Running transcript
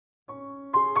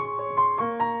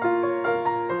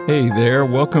Hey there,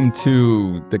 welcome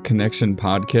to the Connection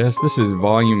Podcast. This is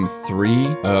volume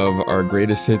 3 of our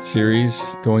greatest hit series,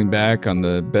 going back on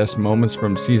the best moments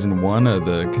from season 1 of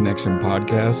the Connection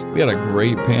Podcast. We had a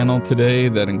great panel today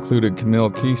that included Camille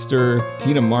Keister,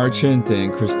 Tina Marchant,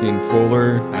 and Christine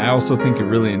Fuller. I also think you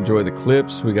really enjoy the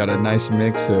clips. We got a nice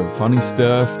mix of funny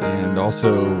stuff and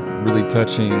also really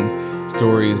touching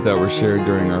stories that were shared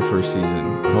during our first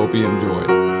season. I hope you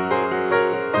enjoy.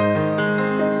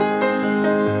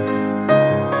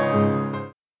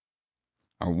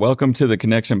 Welcome to the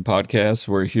Connection Podcast.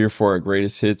 We're here for our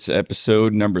greatest hits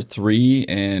episode number 3,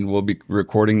 and we'll be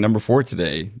recording number 4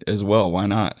 today as well. Why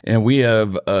not? And we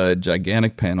have a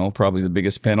gigantic panel, probably the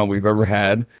biggest panel we've ever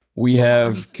had. We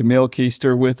have Camille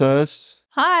Keister with us.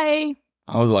 Hi.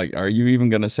 I was like, are you even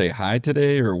going to say hi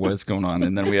today or what's going on?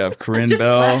 And then we have Corinne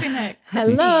Bell.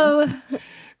 Hello.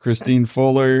 Christine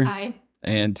Fuller. Hi.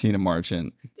 And Tina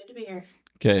Marchant. Good to be here.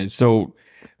 Okay, so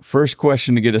first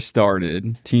question to get us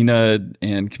started, Tina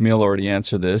and Camille already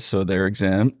answered this, so they're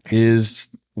exempt, is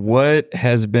what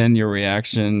has been your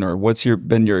reaction or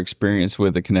been your experience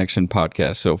with the Connection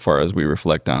Podcast so far as we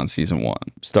reflect on season 1?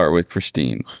 Start with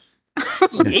Christine.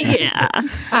 Yeah.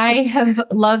 I have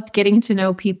loved getting to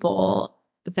know people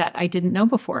that I didn't know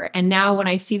before. And now when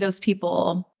I see those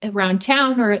people around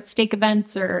town or at stake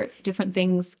events or different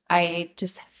things, I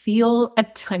just feel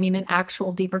an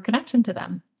actual deeper connection to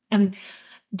them. And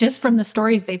just from the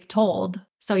stories they've told.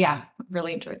 So yeah,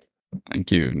 really enjoyed it.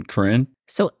 Thank you. And Corinne?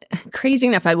 So crazy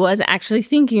enough, I was actually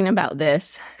thinking about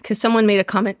this because someone made a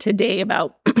comment today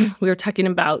about, we were talking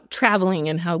about traveling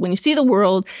and how when you see the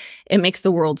world, it makes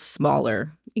the world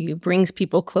smaller. It brings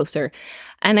people closer.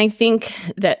 And I think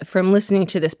that from listening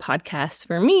to this podcast,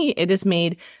 for me, it has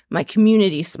made my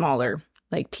community smaller.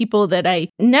 Like people that I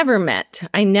never met,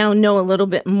 I now know a little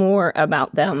bit more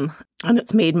about them. And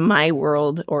it's made my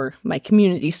world or my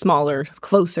community smaller,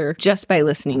 closer, just by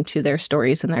listening to their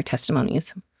stories and their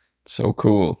testimonies. So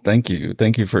cool. Thank you.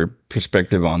 Thank you for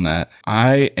perspective on that.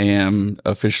 I am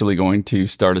officially going to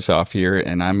start us off here,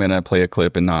 and I'm going to play a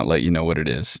clip and not let you know what it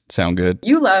is. Sound good?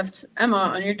 You left Emma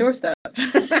on your doorstep.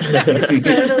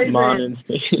 Totally Mom did.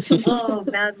 instinct. Oh,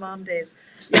 bad mom days.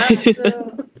 Yeah,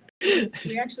 so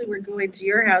we actually were going to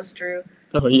your house, Drew,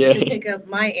 Oh yeah. to pick up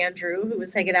my Andrew, who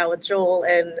was hanging out with Joel,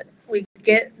 and we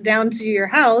get down to your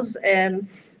house, and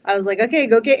I was like, okay,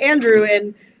 go get Andrew,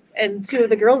 and two of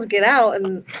the girls get out,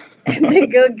 and they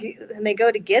go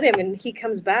to get him, and he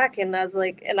comes back, and I was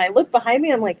like, and I look behind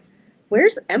me, I'm like,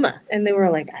 where's Emma? And they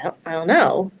were like, I don't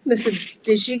know. And I said,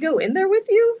 did she go in there with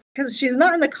you? Because she's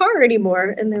not in the car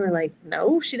anymore. And they were like,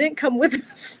 no, she didn't come with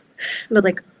us. And I was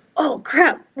like, oh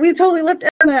crap, we totally left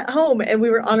Emma at home, and we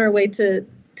were on our way to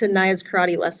Naya's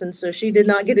karate lesson, so she did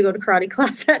not get to go to karate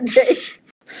class that day.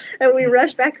 And we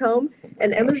rushed back home,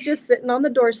 and Emma's just sitting on the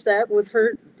doorstep with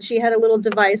her, she had a little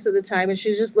device at the time, and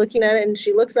she's just looking at it, and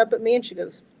she looks up at me, and she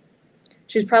goes,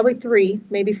 she's probably 3,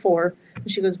 maybe 4,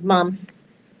 and she goes, Mom,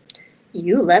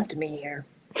 you left me here.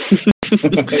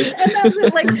 And that was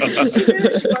it. Like,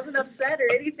 she wasn't upset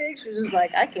or anything. She was just like,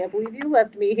 I can't believe you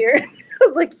left me here. I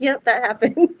was like, yep, that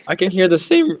happened. I can hear the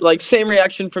same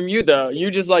reaction from you though. You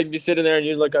just be sitting there and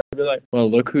you look up and be like, well,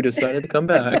 look who decided to come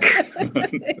back.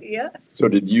 Yeah. So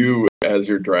did you, as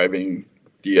you're driving,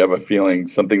 do you have a feeling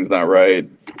something's not right,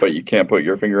 but you can't put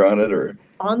your finger on it, or?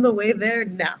 On the way there,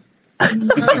 no.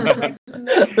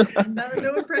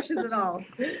 No impressions at all.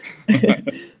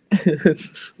 I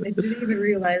didn't even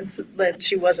realize that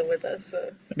she wasn't with us.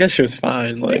 So. I guess she was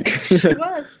fine. She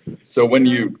was. So when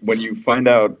you find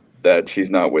out that she's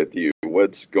not with you,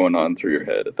 what's going on through your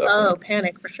head at that Oh, point?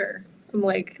 panic for sure. I'm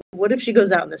like, what if she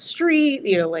goes out in the street?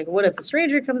 What if a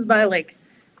stranger comes by?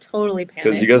 Totally panic.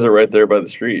 Because you guys are right there by the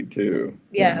street too.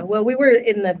 Yeah, well, we were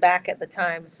in the back at the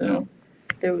time, so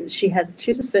she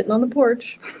was sitting on the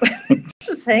porch,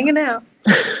 just hanging out.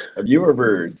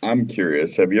 I'm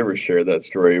curious, have you ever shared that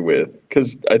story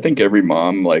because I think every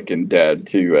mom, and dad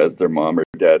too, as their mom or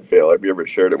dad fail, have you ever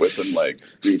shared it with them,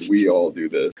 dude, we all do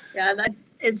this? Yeah,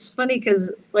 it's funny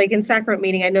because, in sacrament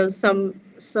meeting, I know some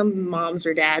moms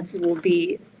or dads will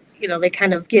be, they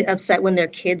kind of get upset when their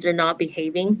kids are not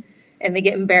behaving. And they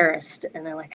get embarrassed, and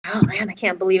they're like, "Oh man, I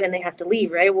can't believe it!" And they have to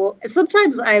leave, right? Well,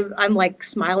 sometimes I'm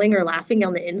smiling or laughing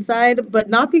on the inside, but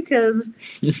not because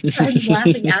I'm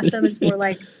laughing at them. It's more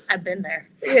like I've been there,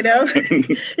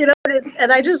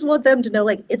 And I just want them to know,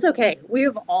 it's okay. We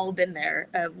have all been there.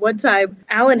 One time,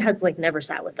 Alan has never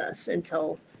sat with us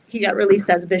until he got released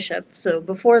as bishop. So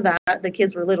before that, the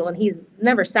kids were little, and he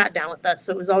never sat down with us.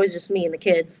 So it was always just me and the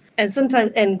kids. And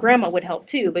sometimes, and grandma would help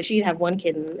too, but she'd have one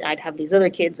kid and I'd have these other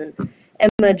kids. And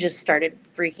Emma just started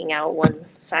freaking out one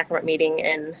sacrament meeting,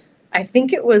 and I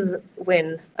think it was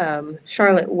when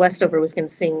Charlotte Westover was going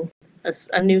to sing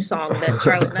a new song that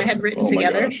Charlotte and I had written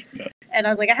together. Gosh. Yeah. And I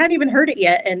was like, I hadn't even heard it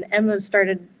yet. And Emma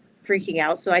started freaking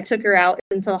out. So I took her out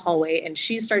into the hallway and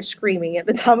she starts screaming at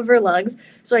the top of her lungs.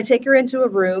 So I take her into a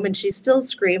room and she's still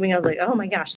screaming. I was like, oh my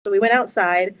gosh. So we went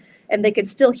outside and they could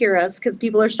still hear us because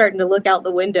people are starting to look out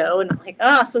the window. And I'm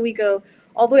like, so we go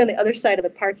all the way on the other side of the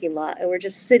parking lot and we're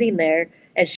just sitting there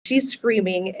and she's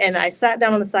screaming. And I sat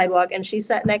down on the sidewalk and she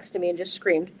sat next to me and just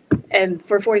screamed. And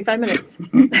for 45 minutes.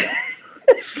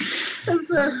 And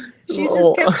so she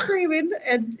just kept screaming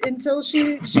and until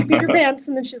she peed her pants.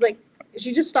 And then she's like,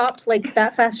 she just stopped like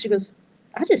that fast. She goes,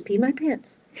 I just peed my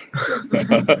pants. I was like,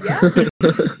 yeah. And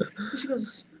she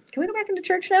goes, can we go back into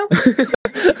church now?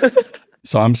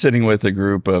 So I'm sitting with a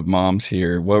group of moms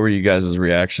here. What were you guys'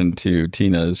 reaction to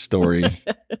Tina's story?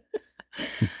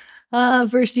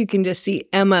 First, you can just see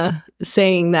Emma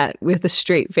saying that with a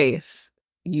straight face.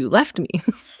 You left me.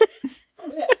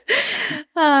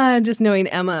 Just knowing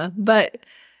Emma. But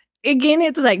again,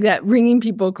 it's like that bringing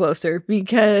people closer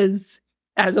because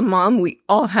as a mom, we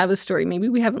all have a story. Maybe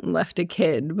we haven't left a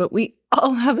kid, but we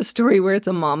all have a story where it's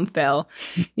a mom fail.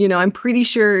 You know, I'm pretty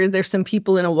sure there's some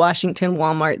people in a Washington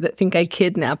Walmart that think I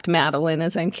kidnapped Madeline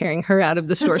as I'm carrying her out of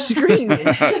the store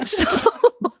screaming. So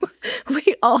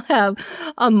we all have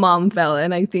a mom fail.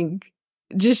 And I think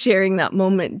just sharing that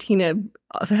moment, Tina,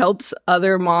 helps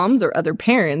other moms or other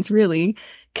parents really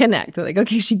connect. They're like,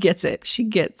 okay, she gets it. She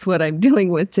gets what I'm dealing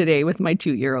with today with my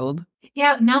 2-year-old.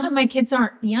 Yeah, now that my kids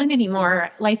aren't young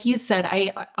anymore, like you said,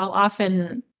 I'll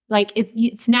often like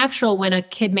it's natural when a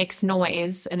kid makes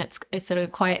noise and it's in a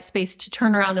quiet space to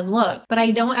turn around and look. But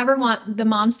I don't ever want the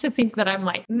moms to think that I'm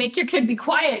like, make your kid be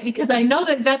quiet because I know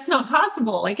that that's not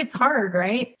possible. Like it's hard,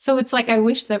 right? So it's like I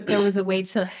wish that there was a way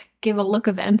to give a look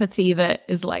of empathy that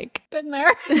is like, been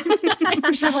there.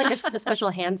 You should have like a special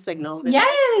hand signal. Yes.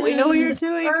 We know what you're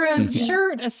doing. Or a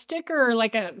shirt, a sticker,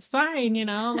 like a sign, you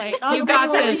know, like, you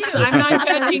got this. I'm not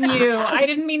judging you. I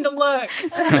didn't mean to look.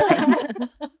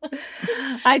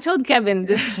 I told Kevin,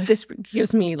 this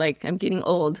gives me like, I'm getting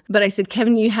old, but I said,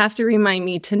 Kevin, you have to remind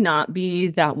me to not be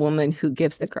that woman who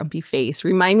gives the grumpy face.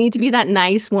 Remind me to be that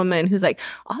nice woman who's like,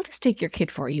 I'll just take your kid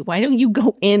for you. Why don't you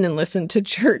go in and listen to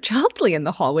church? I'll play in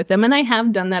the hall with them. And I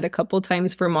have done that a couple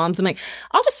times for moms. I'm like,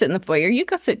 I'll just sit in the foyer. You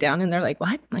go sit down. And they're like,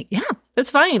 what? I'm like, yeah, that's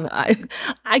fine.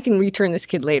 I can return this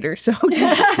kid later. So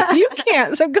you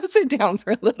can't. So go sit down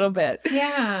for a little bit.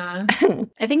 Yeah.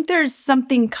 I think there's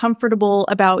something comfortable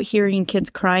about hearing kids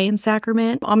cry in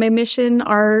sacrament. On my mission,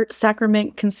 our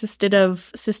sacrament consisted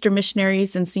of sister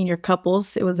missionaries and senior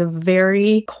couples. It was a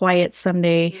very quiet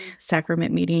Sunday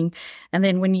sacrament meeting. And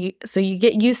then you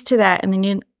get used to that. And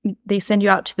then they send you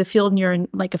out to the field and you're in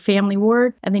like a family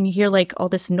ward and then you hear like all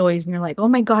this noise and you're like, oh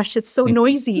my gosh, it's so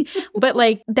noisy. But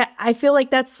like that, I feel like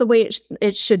that's the way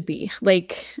it should be.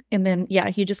 Like, and then,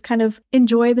 yeah, you just kind of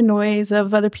enjoy the noise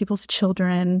of other people's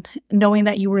children, knowing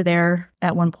that you were there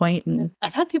at one point. And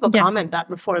I've had people comment that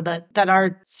before that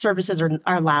our services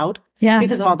are loud. Yeah.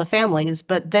 Because of all the families,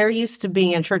 but they're used to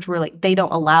being in church where like they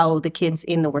don't allow the kids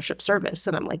in the worship service.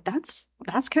 And I'm like, that's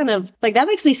kind of like, that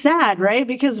makes me sad, right?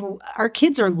 Because our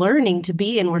kids are learning to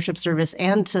be in worship service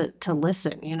and to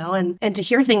listen, you know, and to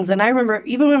hear things. And I remember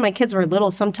even when my kids were little,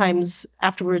 sometimes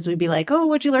afterwards we'd be like, oh,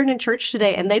 what'd you learn in church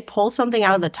today? And they'd pull something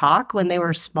out of the talk when they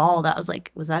were small that was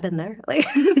like, was that in there? Like,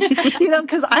 you know,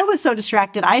 because I was so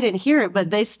distracted, I didn't hear it, but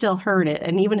they still heard it.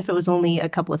 And even if it was only a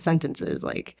couple of sentences,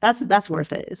 like that's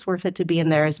worth it. It's worth it to be in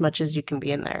there as much as you can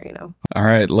be in there, you know. All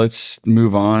right, let's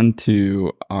move on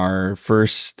to our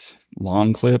first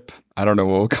long clip. I don't know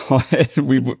what we'll call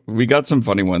it. We got some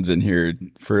funny ones in here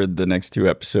for the next 2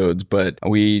 episodes, but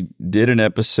we did an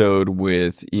episode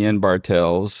with Ian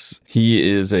Bartels. He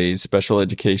is a special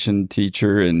education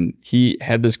teacher, and he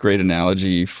had this great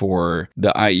analogy for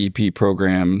the IEP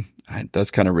program.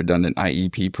 That's kind of redundant,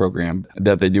 IEP program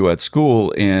that they do at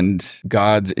school, and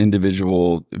God's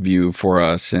individual view for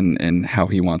us and how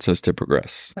he wants us to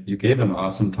progress. You gave an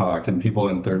awesome talk, and people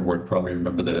in Third Ward probably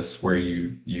remember this, where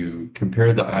you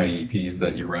compared the IEPs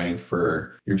that you write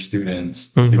for your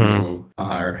students to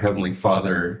our Heavenly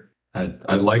Father.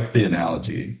 I like the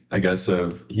analogy, I guess,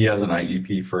 of he has an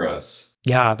IEP for us.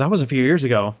 Yeah, that was a few years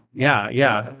ago.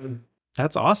 Yeah.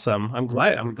 That's awesome. I'm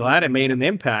glad it made an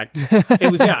impact.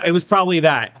 It was probably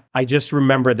that. I just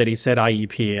remembered that he said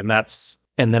IEP,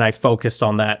 and then I focused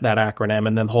on that acronym,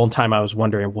 and then the whole time I was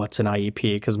wondering what's an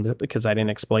IEP because I didn't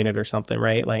explain it or something,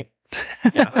 right? Like,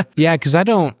 yeah. Yeah, because I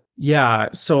don't. Yeah,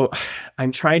 so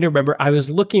I'm trying to remember. I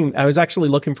was actually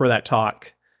looking for that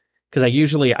talk, because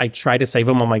I try to save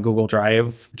them on my Google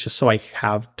Drive just so I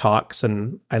have talks.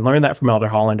 And I learned that from Elder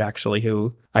Holland, actually,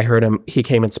 who I heard he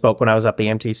came and spoke when I was at the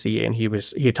MTC, and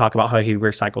he talked about how he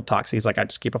recycled talks. He's like, I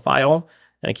just keep a file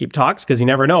and I keep talks because you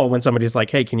never know when somebody's like,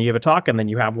 hey, can you give a talk? And then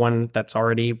you have one that's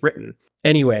already written.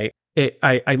 Anyway,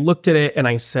 I looked at it and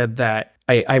I said that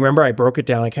I remember I broke it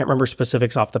down. I can't remember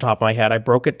specifics off the top of my head. I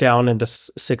broke it down into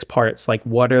 6 parts. Like,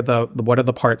 what are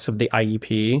the parts of the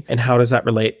IEP, and how does that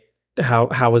relate?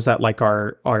 How is that like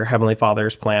our Heavenly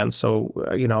Father's plan? So,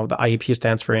 the IEP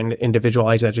stands for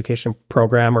Individualized Education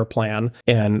Program or Plan,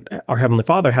 and our Heavenly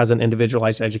Father has an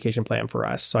individualized education plan for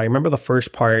us. So I remember the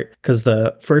first part, because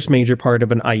the first major part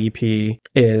of an IEP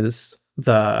is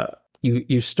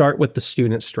you start with the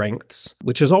student strengths,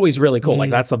 which is always really cool. Like,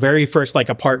 that's the very first, like,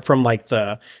 apart from like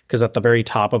because at the very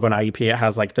top of an IEP, it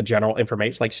has like the general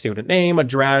information, like student name,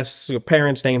 address,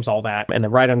 parents' names, all that. And then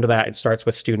right under that, it starts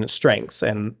with student strengths.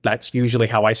 And that's usually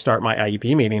how I start my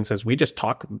IEP meetings, is we just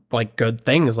talk like good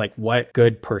things, like what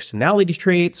good personality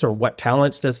traits or what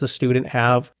talents does the student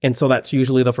have. And so that's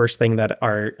usually the first thing that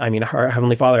our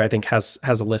Heavenly Father, I think, has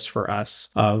a list for us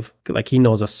of, like, he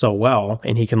knows us so well,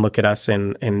 and he can look at us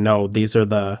and know these are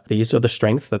the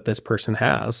strengths that this person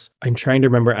has. I'm trying to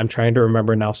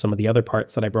remember now some of the other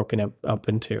parts that I broken it up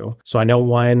into. So I know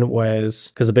one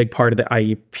was, because a big part of the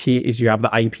IEP is you have the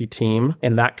IEP team,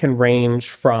 and that can range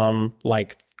from,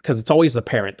 like, because it's always the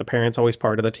parent. The parent's always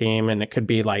part of the team, and it could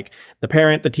be like the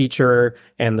parent, the teacher,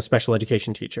 and the special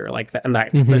education teacher, like that, and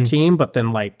that's the team. But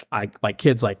then, like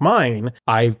kids like mine,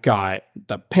 I've got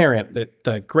the parent,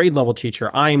 the grade level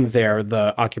teacher. I'm there,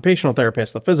 the occupational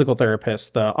therapist, the physical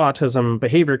therapist, the autism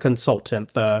behavior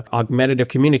consultant, the augmentative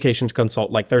communications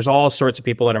consultant. Like, there's all sorts of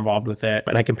people that are involved with it.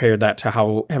 And I compared that to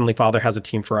how Heavenly Father has a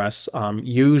team for us.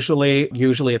 Usually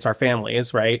it's our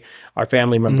families, right? Our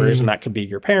family members, and that could be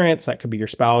your parents, that could be your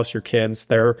spouse, your kids.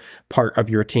 They're part of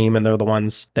your team, and they're the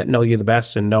ones that know you the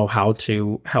best and know how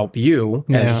to help you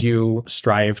as you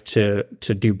strive to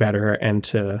do better and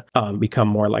to become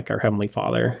more like our Heavenly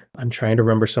Father. I'm trying to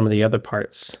remember some of the other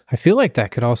parts. I feel like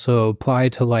that could also apply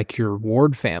to like your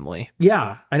ward family.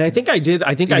 Yeah. And I think I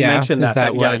mentioned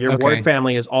that your ward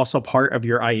family is also part of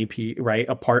your IEP, right?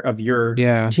 A part of your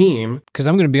team. Because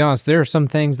I'm going to be honest, there are some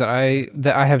things that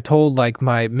I have told, like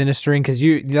my ministering, because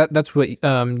that's what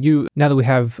you, now that we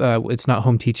have, it's not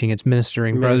home teaching, it's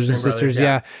ministering brothers and sisters.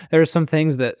 Yeah. There are some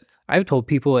things that I've told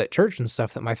people at church and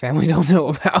stuff that my family don't know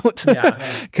about.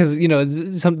 Because,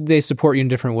 they support you in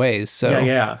different ways. So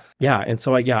Yeah. And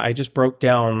so I just broke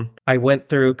down, I went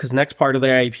through, because next part of the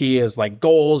IEP is like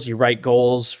goals. You write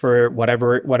goals for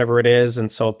whatever it is.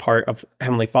 And so part of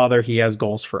Heavenly Father, he has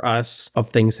goals for us of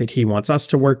things that he wants us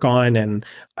to work on. And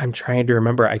I'm trying to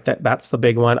remember, that's the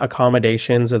big one.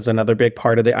 Accommodations is another big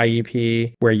part of the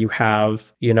IEP, where you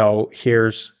have,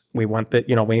 we want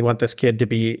this kid to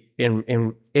be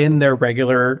in their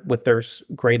regular with their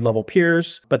grade level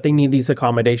peers, but they need these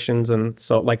accommodations. And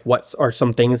so, like, what are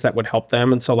some things that would help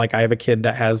them? And so, like, I have a kid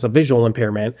that has a visual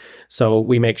impairment. So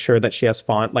we make sure that she has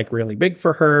font like really big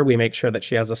for her. We make sure that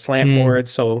she has a slant board.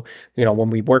 So, when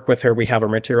we work with her, we have her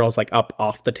materials like up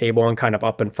off the table and kind of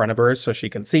up in front of her so she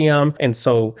can see them. And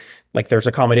so, like, there's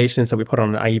accommodations that we put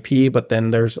on an IEP, but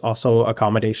then there's also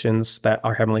accommodations that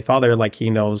our Heavenly Father, like, he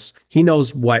knows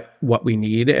what we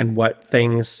need and what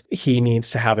things he needs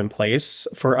to have in place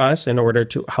for us in order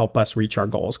to help us reach our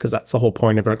goals. Because that's the whole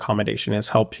point of an accommodation, is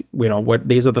help,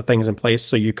 these are the things in place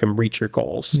so you can reach your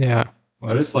goals. Yeah.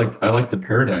 Well, I like the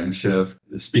paradigm shift,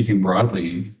 speaking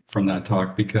broadly from that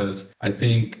talk, because I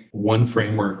think one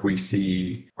framework we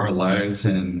see our lives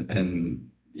and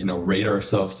rate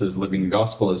ourselves as living the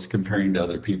gospel is comparing to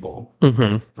other people.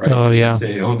 Right? Oh, yeah. You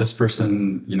say, this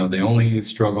person, they only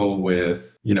struggle with,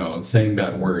 saying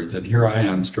bad words. And here I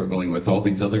am struggling with all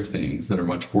these other things that are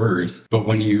much worse. But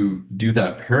when you do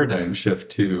that paradigm shift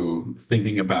to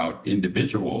thinking about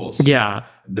individuals,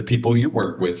 the people you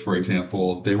work with, for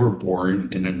example, they were born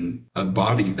in a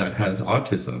body that has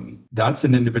autism. That's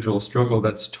an individual struggle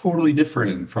that's totally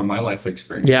different from my life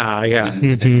experience.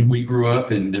 And we grew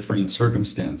up in different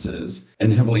circumstances.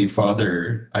 And Heavenly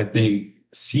Father, I think,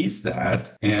 sees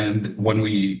that. And when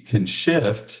we can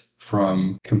shift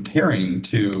from comparing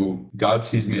to God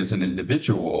sees me as an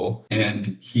individual,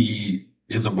 and he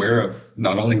is aware of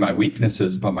not only my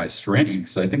weaknesses, but my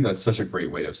strengths. I think that's such a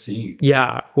great way of seeing.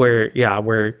 Where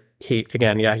he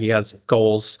has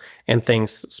goals and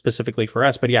things specifically for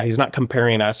us, but he's not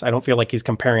comparing us. I don't feel like he's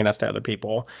comparing us to other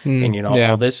people.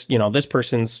 This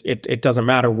person's, it doesn't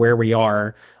matter where we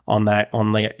are on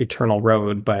the eternal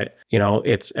road, but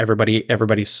it's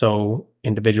everybody's so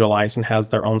individualized and has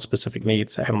their own specific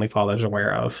needs that Heavenly Father's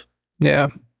aware of. Yeah.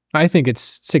 I think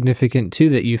it's significant too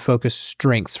that you focus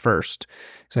strengths first.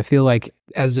 Because I feel like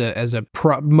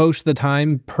most of the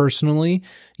time, personally,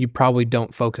 you probably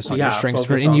don't focus on your strengths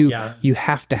first, and you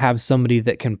have to have somebody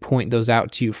that can point those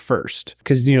out to you first.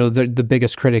 Because the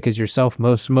biggest critic is yourself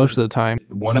most of the time.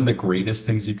 One of the greatest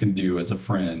things you can do as a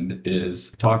friend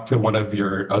is talk to one of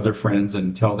your other friends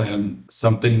and tell them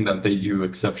something that they do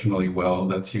exceptionally well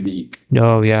that's unique.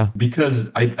 Oh yeah,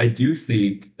 because I do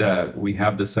think that we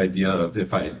have this idea of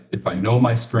if I know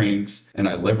my strengths and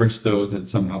I leverage those,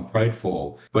 it's somehow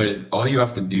prideful. But all you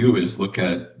have to do is look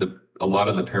at a lot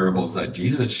of the parables that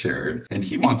Jesus shared, and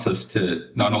he wants us to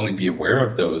not only be aware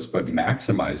of those, but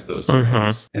maximize those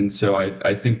strengths. And so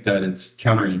I think that it's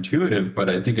counterintuitive, but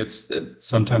I think it's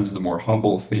sometimes the more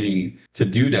humble thing to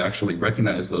do to actually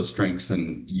recognize those strengths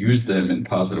and use them in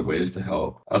positive ways to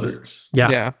help others.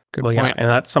 Yeah. Good point. Yeah, and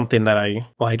that's something that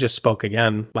I just spoke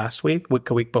again last week,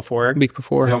 week before.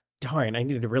 Yeah. Darn, I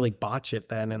needed to really botch it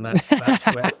then, and that's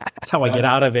how I get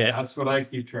out of it. That's what I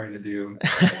keep trying to do.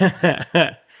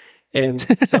 And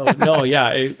so now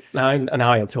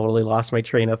I have totally lost my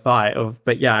train of thought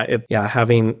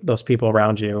having those people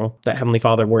around you, that Heavenly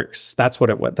Father works. That's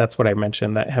what I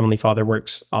mentioned, that Heavenly Father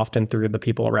works often through the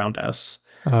people around us.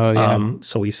 Oh yeah.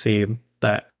 So we see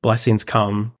that blessings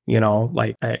come,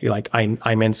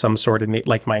 I'm in some sort of need,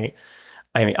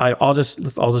 I'll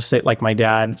just say, like, my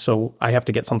dad. So I have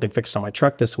to get something fixed on my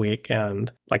truck this week, and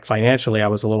like financially, I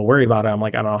was a little worried about it. I'm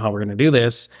like, I don't know how we're going to do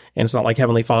this, and it's not like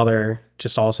Heavenly Father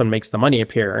just all of a sudden makes the money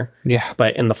appear. Yeah.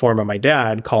 But in the form of my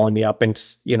dad calling me up and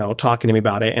talking to me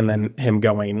about it, and then him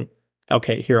going,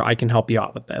 okay, here, I can help you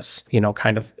out with this.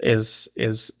 Kind of is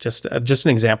just an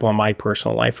example in my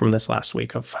personal life from this last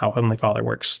week of how Heavenly Father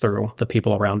works through the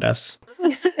people around us.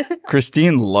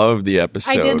 Christine loved the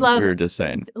episode. I did love we were just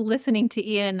saying. Listening to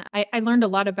Ian. I learned a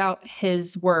lot about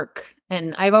his work,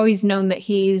 and I've always known that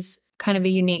he's kind of a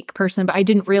unique person, but I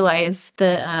didn't realize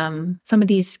some of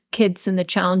these kids and the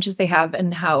challenges they have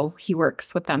and how he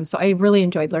works with them. So I really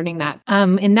enjoyed learning that.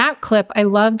 In that clip, I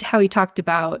loved how he talked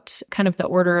about kind of the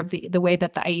order of the way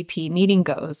that the IEP meeting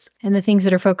goes and the things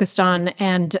that are focused on.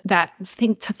 And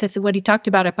what he talked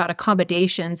about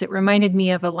accommodations, it reminded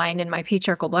me of a line in my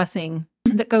patriarchal blessing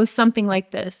that goes something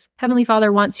like this. Heavenly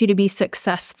Father wants you to be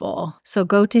successful. So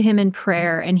go to him in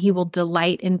prayer and he will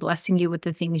delight in blessing you with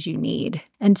the things you need.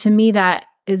 And to me, that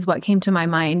is what came to my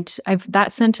mind.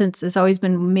 That sentence has always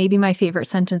been maybe my favorite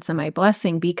sentence in my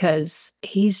blessing, because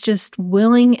he's just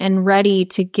willing and ready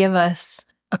to give us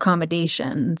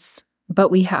accommodations, but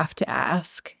we have to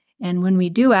ask. And when we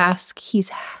do ask,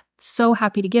 he's so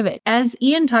happy to give it. As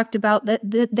Ian talked about, that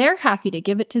they're happy to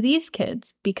give it to these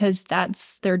kids because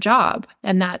that's their job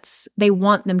and they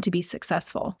want them to be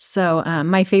successful. So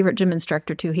my favorite gym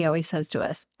instructor too, he always says to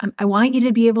us, I want you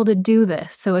to be able to do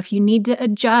this. So if you need to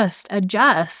adjust,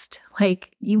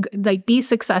 be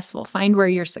successful, find where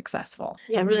you're successful.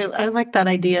 Yeah, really, I like that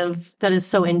idea of that is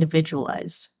so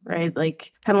individualized, right?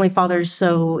 Like Heavenly Father is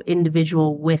so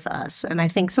individual with us. And I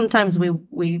think sometimes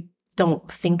we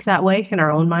don't think that way in our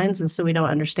own minds, and so we don't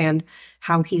understand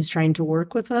how he's trying to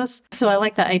work with us. So I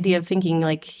like that idea of thinking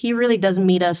like he really does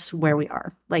meet us where we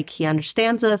are. Like he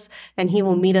understands us and he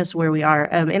will meet us where we are.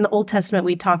 In the Old Testament,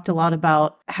 we talked a lot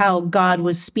about how God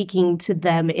was speaking to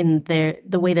them in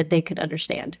the way that they could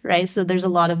understand, right? So there's a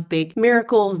lot of big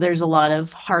miracles, there's a lot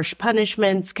of harsh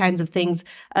punishments, kinds of things,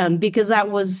 because that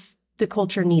was the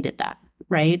culture needed that,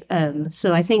 right?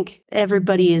 So I think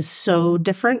everybody is so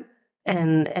different.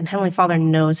 And Heavenly Father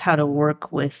knows how to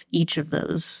work with each of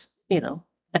those,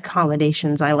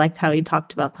 accommodations. I liked how he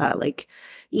talked about that. Like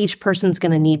each person's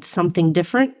going to need something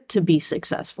different to be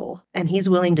successful. And he's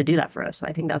willing to do that for us.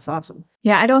 I think that's awesome.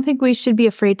 Yeah, I don't think we should be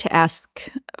afraid to ask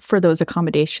for those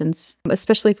accommodations,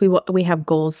 especially if we have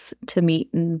goals to meet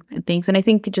and things. And I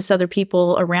think just other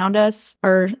people around us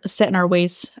are set in our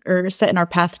ways or set in our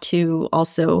path to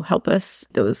also help us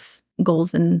those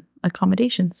goals and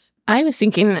accommodations. I was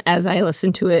thinking as I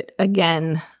listened to it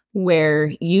again,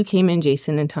 where you came in,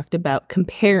 Jason, and talked about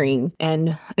comparing.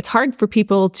 And it's hard for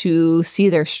people to see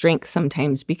their strengths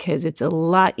sometimes because it's a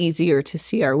lot easier to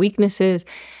see our weaknesses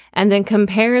and then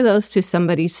compare those to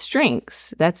somebody's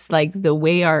strengths. That's like the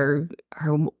way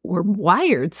we're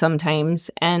wired sometimes.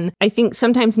 And I think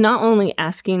sometimes not only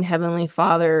asking Heavenly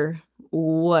Father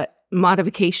what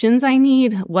modifications I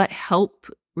need, what help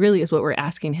really is what we're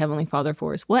asking Heavenly Father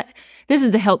for is this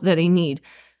is the help that I need.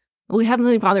 Well,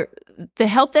 Heavenly Father, the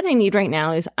help that I need right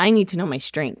now is I need to know my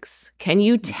strengths. Can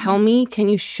you tell me, can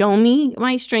you show me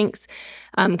my strengths?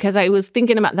 Because I was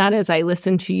thinking about that as I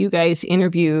listened to you guys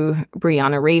interview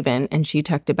Brianna Raven, and she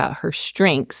talked about her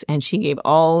strengths, and she gave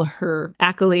all her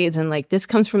accolades and like, this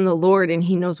comes from the Lord and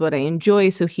he knows what I enjoy,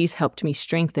 so he's helped me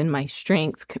strengthen my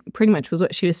strengths, pretty much was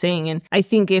what she was saying. And I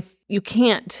think if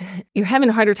you're having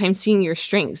a harder time seeing your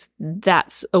strengths,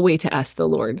 that's a way to ask the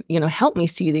Lord, help me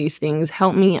see these things,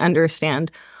 help me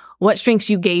understand what strengths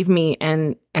you gave me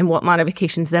and what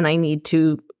modifications then I need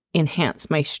to enhance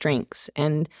my strengths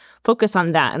and focus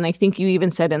on that. And I think you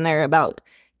even said in there about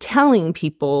telling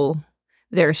people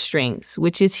their strengths,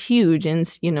 which is huge. And,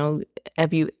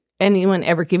 have anyone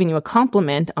ever given you a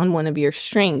compliment on one of your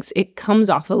strengths? It comes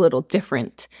off a little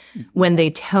different when they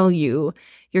tell you,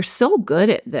 you're so good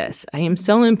at this. I am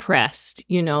so impressed,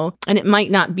 and it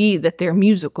might not be that they're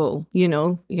musical,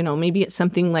 maybe it's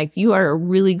something like you are a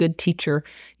really good teacher.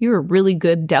 You're a really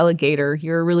good delegator.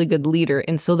 You're a really good leader.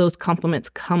 And so those compliments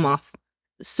come off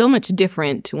so much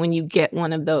different when you get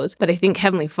one of those. But I think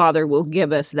Heavenly Father will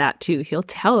give us that too. He'll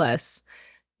tell us,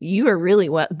 you are really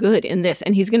good in this.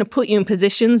 And he's going to put you in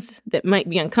positions that might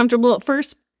be uncomfortable at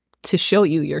first, to show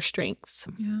you your strengths.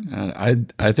 Yeah.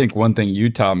 I think one thing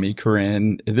you taught me,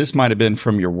 Corinne, this might have been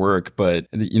from your work, but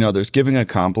there's giving a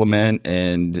compliment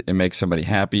and it makes somebody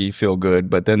happy, feel good,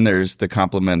 but then there's the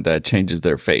compliment that changes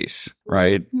their face,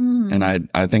 right? And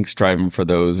I think striving for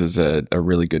those is a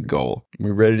really good goal.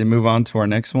 We ready to move on to our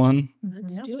next one?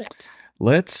 Let's do it.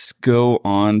 Let's go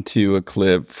on to a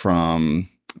clip from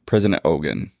President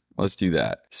Ogun. Let's do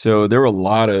that. So there were a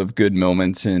lot of good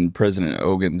moments in President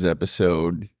Ogun's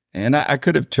episode. And I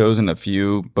could have chosen a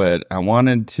few, but I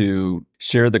wanted to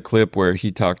share the clip where he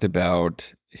talked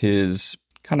about his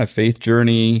kind of faith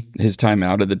journey, his time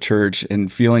out of the church,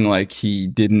 and feeling like he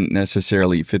didn't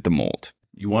necessarily fit the mold.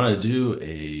 You want to do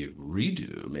a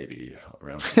redo, maybe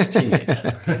around 16.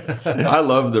 I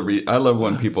love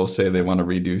when people say they want to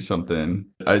redo something.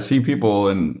 I see people,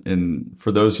 and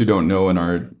for those who don't know, in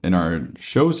our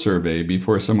show survey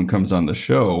before someone comes on the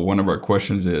show, one of our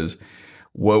questions is,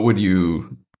 what would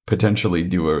you potentially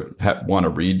want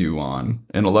to redo on?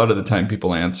 And a lot of the time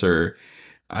people answer,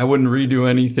 I wouldn't redo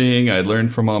anything. I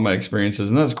learned from all my experiences.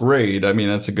 And that's great. I mean,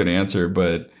 that's a good answer.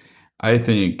 But I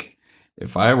think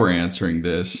if I were answering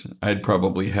this, I'd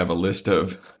probably have a list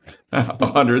of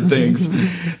 100 things.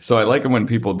 So I like it when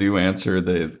people do answer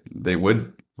they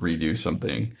would redo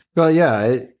something. Well,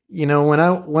 yeah. When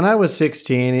I was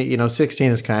 16,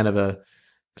 16 is kind of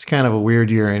a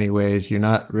weird year anyways. You're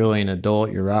not really an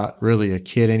adult. You're not really a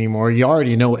kid anymore. You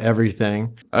already know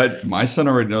everything. My son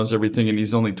already knows everything, and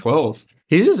he's only 12.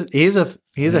 He's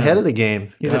ahead of the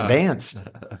game. He's advanced.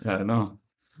 Yeah, I know.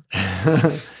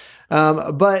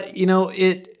 But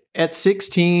at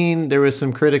 16, there was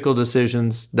some critical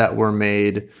decisions that were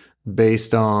made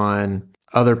based on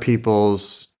other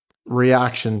people's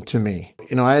reaction to me.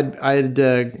 I'd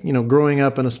growing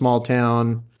up in a small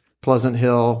town, Pleasant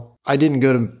Hill, I didn't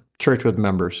go to church with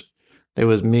members. It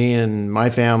was me and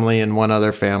my family and one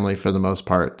other family for the most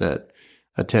part that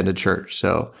attended church.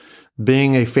 So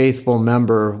being a faithful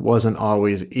member wasn't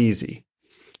always easy,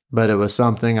 but it was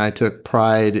something I took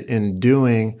pride in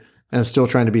doing and still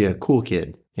trying to be a cool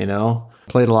kid,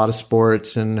 Played a lot of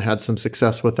sports and had some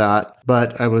success with that.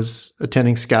 But I was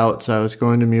attending scouts. I was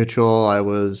going to Mutual. I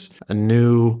was a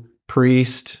new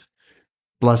priest,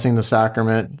 blessing the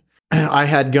sacrament. I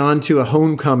had gone to a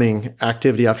homecoming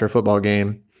activity after a football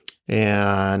game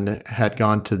and had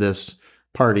gone to this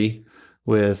party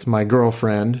with my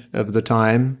girlfriend of the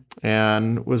time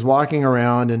and was walking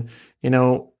around. And,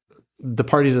 the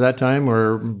parties at that time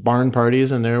were barn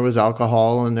parties, and there was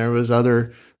alcohol and there was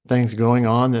other things going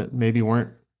on that maybe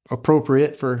weren't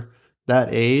appropriate for that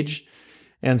age.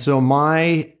 And so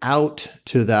my out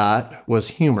to that was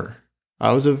humor.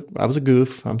 I was a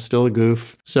goof. I'm still a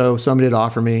goof. So somebody would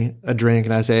offer me a drink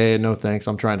and I say, hey, no thanks,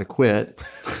 I'm trying to quit.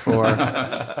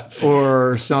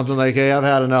 Or something like, hey, I've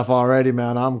had enough already,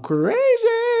 man. I'm crazy.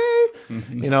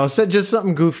 So just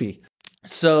something goofy.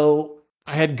 So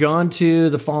I had gone to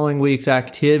the following week's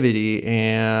activity,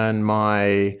 and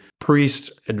my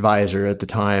priest advisor at the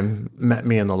time met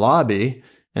me in the lobby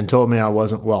and told me I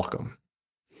wasn't welcome,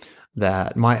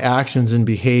 that my actions and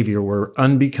behavior were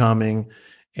unbecoming.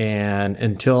 And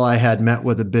until I had met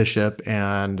with a bishop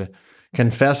and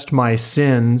confessed my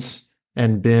sins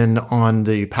and been on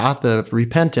the path of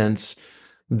repentance,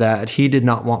 that he did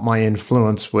not want my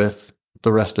influence with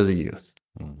the rest of the youth,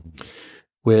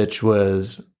 which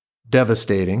was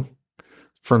devastating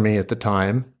for me at the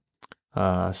time.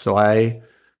 So I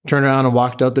turned around and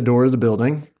walked out the door of the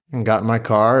building and got in my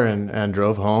car and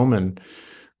drove home and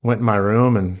went in my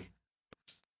room and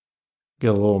get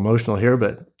a little emotional here,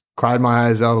 but cried my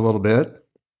eyes out a little bit.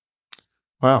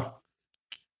 Wow.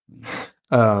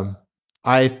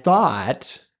 I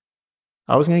thought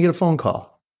I was going to get a phone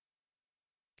call,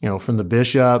 from the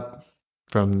bishop,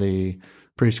 from the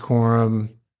priest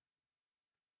quorum,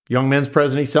 young men's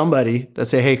presidency, somebody that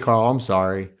say, "Hey, Carl, I'm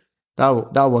sorry.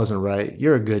 That wasn't right.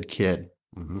 You're a good kid."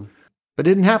 Mm-hmm. But it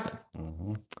didn't happen.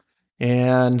 Mm-hmm.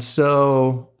 And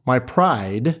so my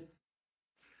pride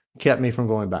kept me from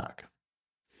going back.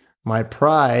 My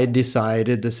pride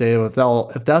decided to say,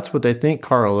 well, if that's what they think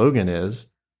Carl Logan is,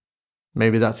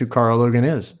 maybe that's who Carl Logan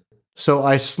is. So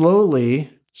I slowly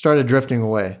started drifting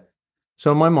away.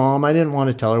 So my mom, I didn't want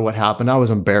to tell her what happened. I was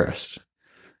embarrassed.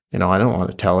 I don't want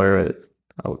to tell her that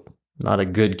I'm not a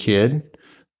good kid.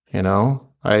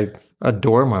 I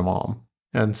adore my mom.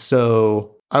 And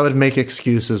so I would make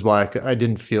excuses why I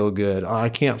didn't feel good. Oh, I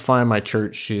can't find my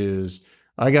church shoes.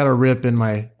 I got a rip in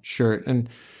my shirt. And,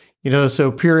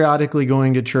 so periodically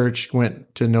going to church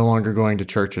went to no longer going to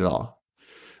church at all,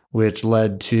 which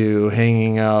led to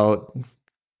hanging out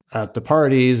at the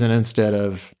parties and instead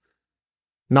of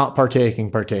not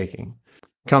partaking.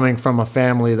 Coming from a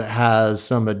family that has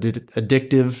some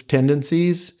addictive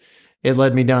tendencies, it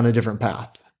led me down a different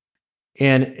path.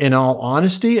 And in all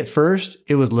honesty, at first,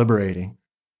 it was liberating.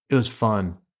 It was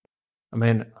fun. I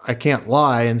mean, I can't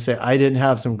lie and say I didn't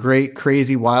have some great,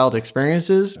 crazy, wild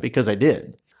experiences, because I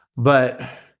did. But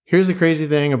here's the crazy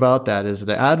thing about that is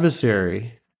the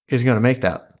adversary is going to make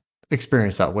that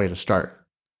experience that way to start.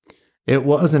 It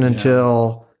wasn't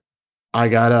until I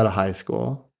got out of high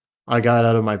school, I got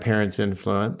out of my parents'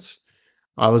 influence,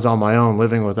 I was on my own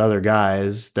living with other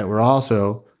guys that were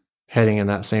also heading in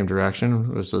that same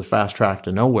direction. It was the fast track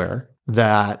to nowhere,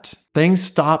 that things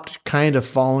stopped kind of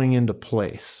falling into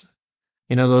place.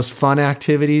 Those fun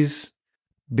activities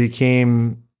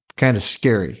became kind of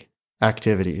scary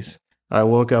activities. I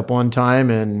woke up one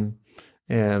time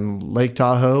in Lake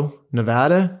Tahoe,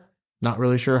 Nevada. Not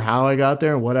really sure how I got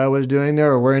there, what I was doing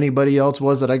there, or where anybody else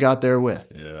was that I got there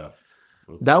with. Yeah.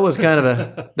 That was kind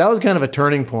of a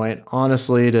turning point,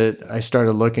 honestly, that I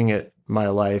started looking at my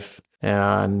life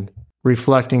and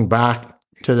reflecting back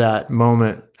to that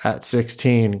moment at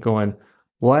 16, going,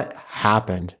 what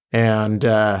happened? And,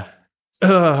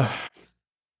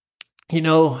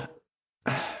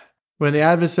 when the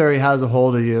adversary has a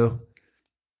hold of you,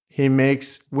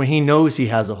 when he knows he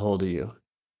has a hold of you,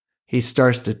 he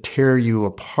starts to tear you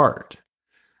apart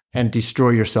and destroy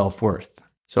your self-worth.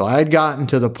 So I had gotten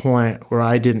to the point where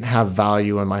I didn't have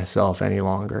value in myself any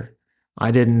longer.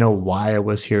 I didn't know why I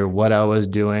was here, what I was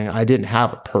doing. I didn't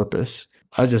have a purpose.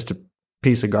 I was just a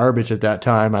piece of garbage at that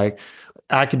time. I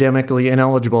academically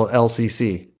ineligible at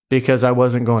LCC because I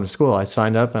wasn't going to school. I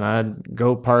signed up and I'd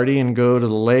go party and go to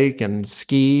the lake and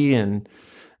ski and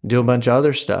do a bunch of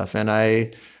other stuff. And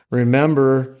I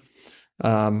remember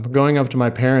going up to my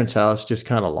parents' house just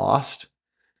kind of lost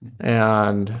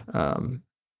and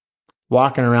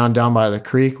walking around down by the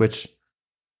creek, which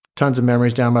tons of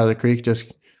memories down by the creek,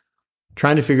 just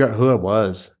trying to figure out who I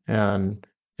was and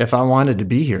if I wanted to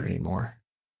be here anymore.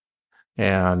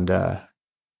 And I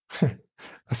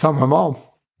saw my mom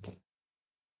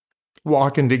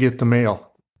walking to get the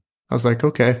mail. I was like,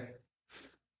 okay,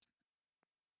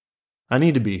 I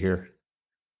need to be here.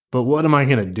 But what am I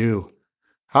going to do?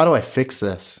 How do I fix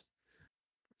this?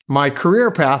 My career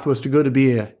path was to go to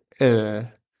be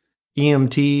a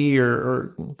EMT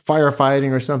or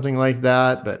firefighting or something like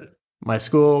that. But my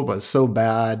school was so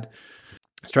bad. I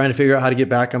was trying to figure out how to get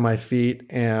back on my feet.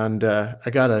 And I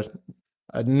got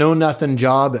a know-nothing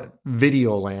job at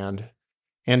Videoland.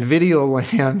 And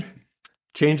Videoland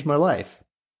changed my life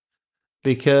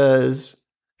because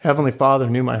Heavenly Father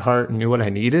knew my heart and knew what I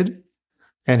needed.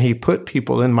 And he put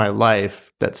people in my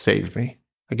life that saved me.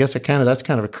 I guess that's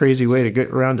kind of a crazy way to get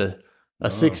around a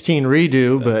 16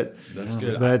 redo, but that's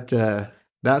good. But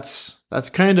that's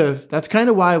kind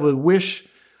of why I would wish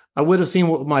I would have seen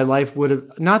what my life would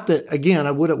have. Not that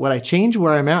again, would I change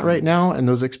where I'm at right now and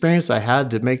those experiences I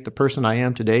had to make the person I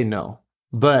am today? No,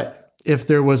 but if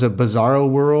there was a bizarro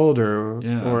world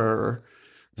or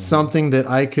something that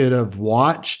I could have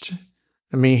watched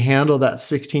me handle that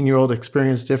 16-year-old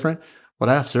experience different, would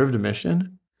I have served a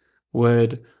mission?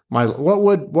 What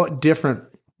different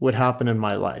would happen in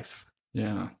my life?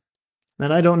 Yeah.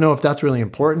 And I don't know if that's really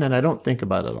important, and I don't think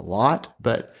about it a lot,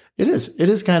 but it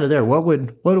is kind of there. What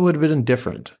would have been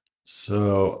different?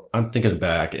 So I'm thinking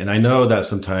back, and I know that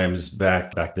sometimes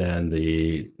back then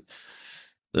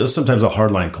there's sometimes a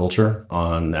hardline culture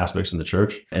on aspects in the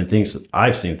church, and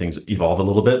I've seen things evolve a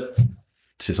little bit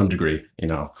to some degree, as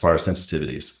far as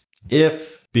sensitivities.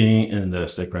 If being in the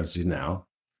stake presidency now,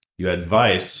 you had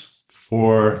advice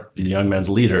for the young men's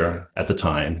leader at the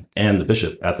time and the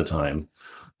bishop at the time,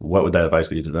 what would that advice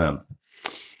be to them?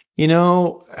 You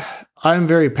know, I'm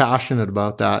very passionate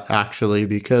about that actually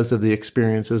because of the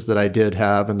experiences that I did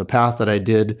have and the path that I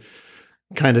did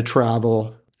kind of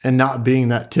travel, and not being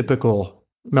that typical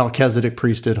Melchizedek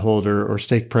priesthood holder or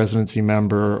stake presidency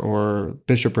member or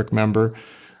bishopric member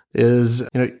is,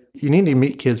 you need to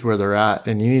meet kids where they're at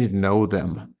and you need to know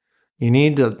them. You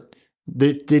need to,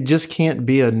 they just can't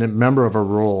be a member of a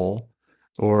roll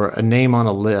or a name on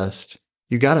a list.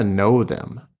 You got to know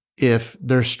them. If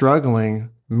they're struggling,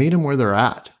 meet them where they're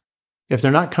at. If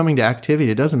they're not coming to activity,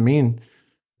 it doesn't mean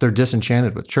they're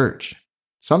disenchanted with church.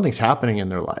 Something's happening in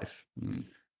their life.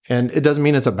 And it doesn't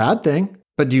mean it's a bad thing,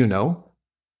 but do you know?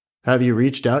 Have you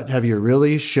reached out? Have you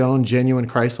really shown genuine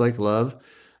Christ-like love?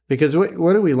 Because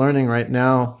what are we learning right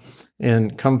now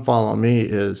in Come Follow Me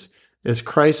is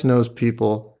Christ knows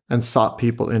people and sought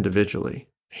people individually.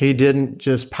 He didn't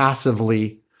just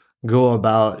passively go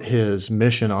about his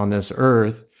mission on this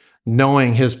earth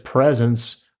knowing his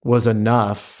presence was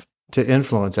enough to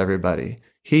influence everybody.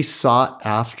 He sought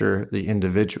after the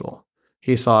individual.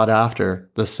 He sought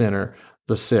after the sinner,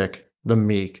 the sick, the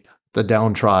meek, the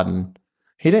downtrodden.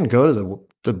 He didn't go to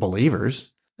the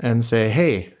believers and say,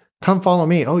 hey, come follow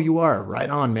me. Oh, you are? Right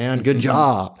on, man. Good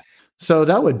job. So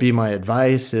that would be my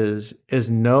advice is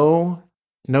know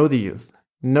the youth.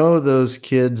 Know those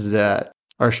kids that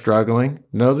are struggling.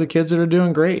 Know the kids that are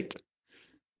doing great.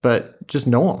 But just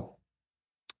know them.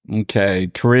 Okay.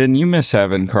 Corinne, you miss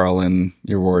having Carl in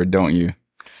your ward, don't you?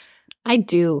 I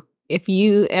do. If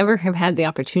you ever have had the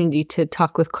opportunity to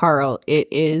talk with Carl, it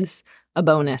is a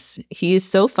bonus. He is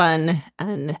so fun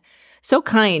and so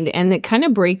kind, and it kind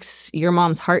of breaks your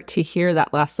mom's heart to hear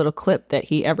that last little clip that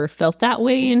he ever felt that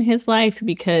way in his life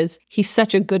because he's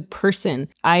such a good person.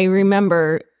 I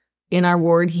remember in our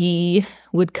ward, he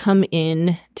would come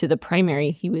in to the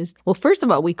primary. First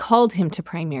of all, we called him to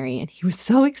primary, and he was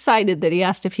so excited that he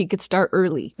asked if he could start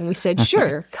early. And we said,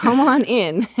 sure, come on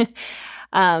in.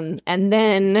 And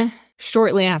then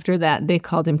shortly after that, they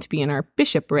called him to be in our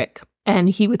bishopric. And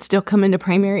he would still come into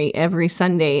primary every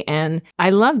Sunday. And I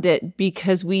loved it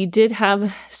because we did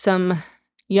have some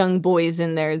young boys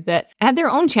in there that had their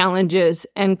own challenges.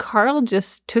 And Carl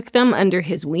just took them under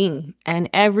his wing.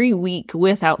 And every week,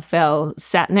 without fail,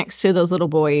 sat next to those little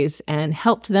boys and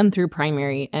helped them through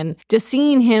primary. And just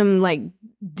seeing him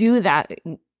do that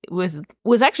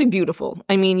was actually beautiful.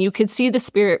 I mean, you could see the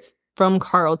spirit from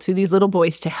Carl to these little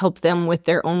boys to help them with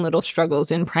their own little struggles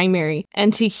in primary.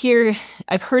 And to hear,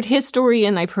 I've heard his story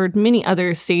and I've heard many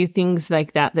others say things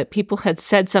like that people had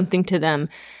said something to them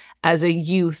as a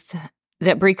youth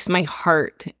that breaks my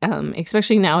heart,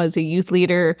 especially now as a youth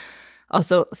leader.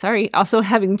 Also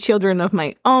having children of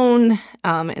my own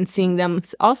and seeing them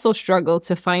also struggle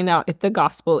to find out if the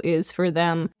gospel is for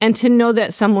them and to know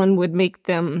that someone would make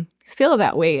them feel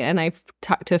that way. And I've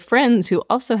talked to friends who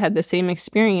also had the same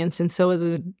experience. And so as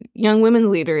a young women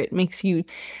leader, it makes you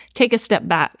take a step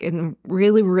back and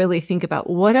really, really think about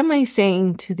what am I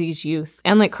saying to these youth?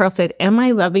 And like Carl said, am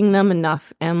I loving them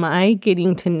enough? Am I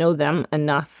getting to know them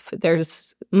enough?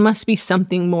 There's must be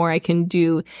something more I can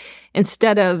do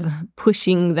instead of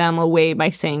pushing them away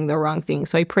by saying the wrong thing.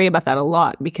 So I pray about that a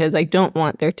lot because I don't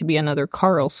want there to be another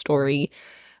Carl story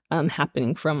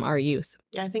happening from our youth.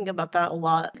 Yeah, I think about that a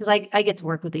lot because I get to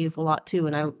work with the youth a lot too,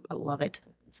 and I love it.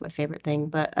 It's my favorite thing.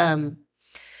 But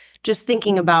just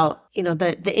thinking about,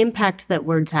 the impact that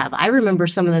words have. I remember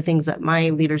some of the things that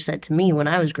my leader said to me when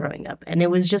I was growing up, and it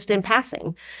was just in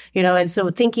passing, and so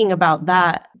thinking about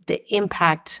that, the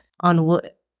impact on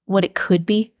what it could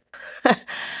be,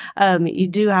 you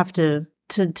do have to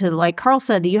like Carl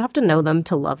said, you have to know them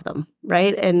to love them,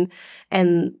 right?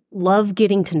 And love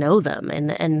getting to know them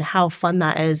and how fun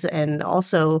that is. And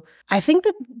also, I think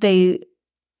that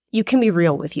you can be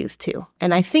real with youth too.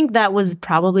 And I think that was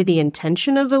probably the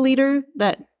intention of the leader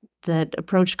that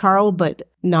approached Carl, but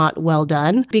not well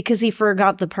done because he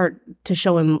forgot the part to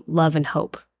show him love and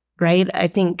hope, right? I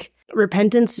think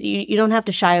repentance, you don't have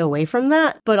to shy away from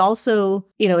that. But also,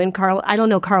 in Carl, I don't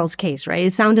know Carl's case, right?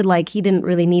 It sounded like he didn't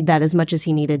really need that as much as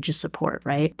he needed just support,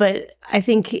 right? But I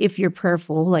think if you're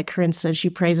prayerful, like Corinne said, she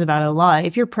prays about it a lot.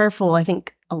 If you're prayerful, I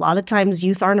think a lot of times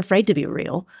youth aren't afraid to be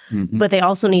real, but they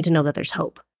also need to know that there's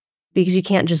hope because you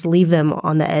can't just leave them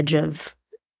on the edge of,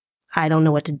 I don't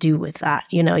know what to do with that.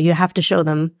 You have to show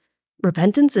them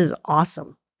repentance is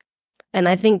awesome. And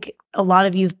I think a lot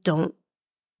of youth don't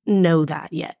know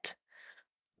that yet.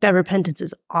 That repentance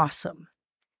is awesome.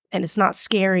 And it's not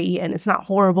scary and it's not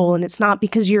horrible and it's not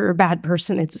because you're a bad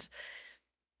person. It's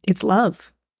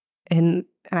love. And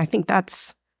I think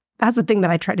that's the thing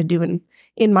that I try to do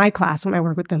in my class when I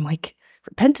work with them, like,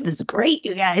 repentance is great,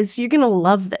 you guys. You're going to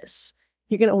love this.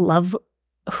 You're going to love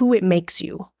who it makes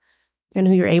you and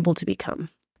who you're able to become.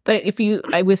 But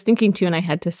I was thinking too, and I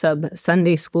had to sub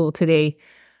Sunday school today,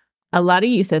 a lot of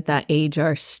youth at that age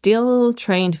are still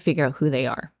trying to figure out who they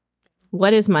are.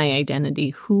 What is my identity?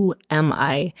 Who am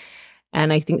I?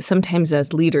 And I think sometimes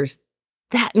as leaders,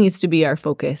 that needs to be our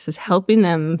focus, is helping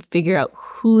them figure out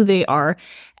who they are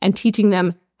and teaching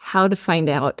them how to find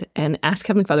out and ask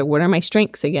Heavenly Father, what are my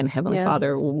strengths again, Heavenly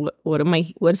Father?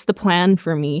 What's the plan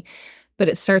for me? But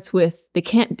it starts with, they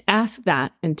can't ask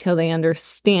that until they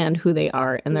understand who they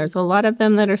are. And there's a lot of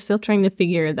them that are still trying to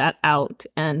figure that out.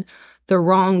 And the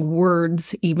wrong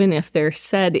words, even if they're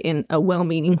said in a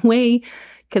well-meaning way,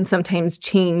 can sometimes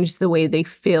change the way they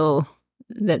feel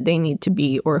that they need to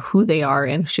be or who they are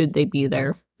and should they be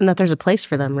there. And that there's a place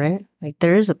for them, right? Like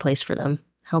there is a place for them.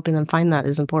 Helping them find that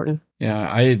is important. Yeah,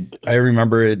 I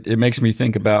remember it makes me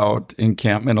think about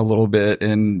encampment a little bit.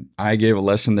 And I gave a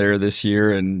lesson there this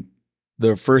year. And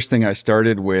the first thing I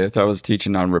started with, I was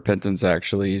teaching on repentance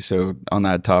actually. So on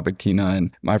that topic, Tina,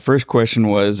 and my first question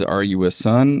was, are you a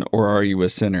son or are you a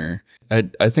sinner?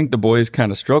 I think the boys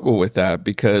kind of struggle with that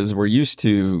because we're used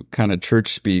to kind of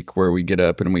church speak where we get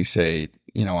up and we say,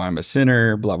 I'm a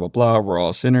sinner, blah, blah, blah. We're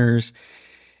all sinners.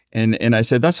 And I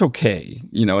said, that's okay.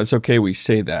 It's okay we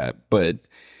say that, but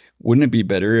wouldn't it be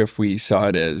better if we saw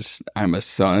it as I'm a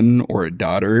son or a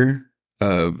daughter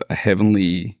of a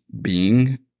heavenly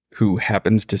being who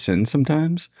happens to sin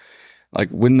sometimes? Like,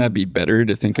 wouldn't that be better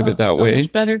to think of it that way?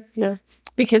 Much better. Yeah.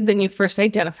 Because then you first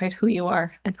identified who you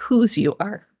are and whose you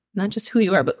are. Not just who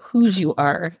you are, but whose you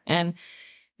are. And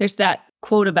there's that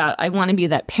quote about, I want to be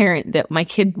that parent that my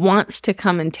kid wants to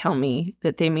come and tell me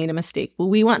that they made a mistake. Well,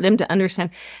 we want them to understand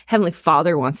Heavenly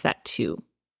Father wants that too.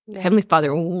 Yeah. Heavenly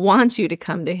Father wants you to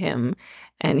come to him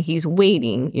and he's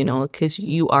waiting, because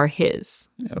you are his.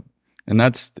 Yep. And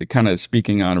that's kind of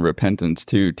speaking on repentance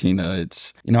too, Tina.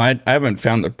 It's, I haven't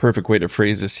found the perfect way to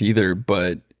phrase this either,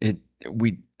 but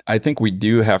I think we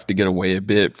do have to get away a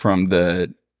bit from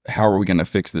the, how are we going to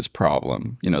fix this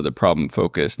problem? The problem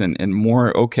focused and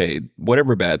more, okay,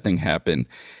 whatever bad thing happened,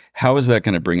 how is that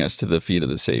going to bring us to the feet of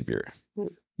the Savior?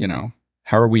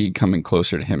 How are we coming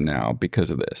closer to him now because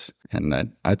of this?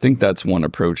 And I think that's one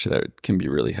approach that can be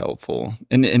really helpful.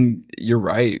 And you're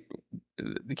right.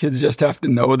 The kids just have to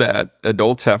know that.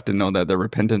 Adults have to know that their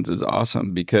repentance is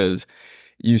awesome because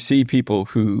you see people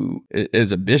who,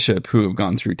 as a bishop, who have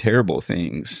gone through terrible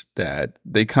things, that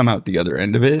they come out the other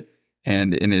end of it.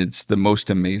 And it's the most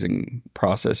amazing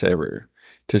process ever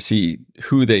to see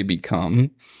who they become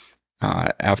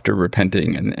after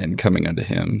repenting and coming unto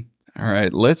him. All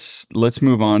right, let's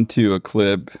move on to a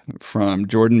clip from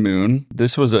Jordan Moon.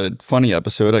 This was a funny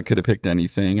episode. I could have picked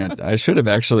anything. I should have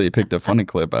actually picked a funny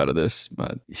clip out of this,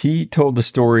 but he told the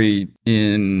story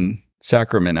in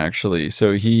Sacrament, actually.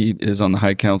 So he is on the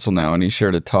High Council now, and he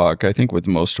shared a talk, I think with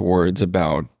most words,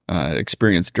 about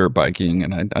experienced dirt biking,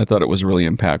 and I thought it was really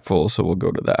impactful, so we'll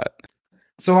go to that.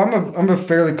 So I'm a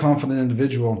fairly confident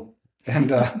individual,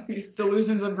 and these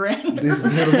delusions of grandeur. These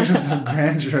delusions of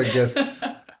grandeur, I guess.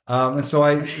 And so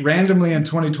I randomly in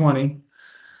 2020,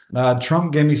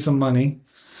 Trump gave me some money,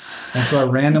 and so I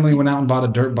randomly went out and bought a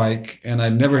dirt bike, and I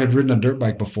never had ridden a dirt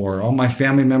bike before. All my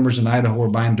family members in Idaho were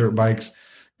buying dirt bikes,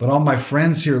 but all my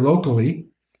friends here locally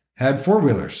had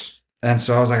four-wheelers. And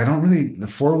so I was like, the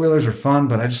four-wheelers are fun,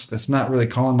 but it's not really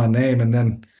calling my name. And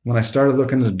then when I started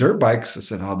looking into dirt bikes, I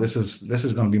said, this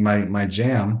is going to be my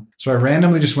jam. So I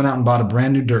randomly just went out and bought a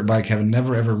brand new dirt bike, having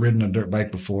never, ever ridden a dirt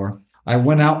bike before. I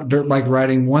went out dirt bike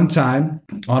riding one time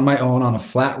on my own on a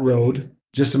flat road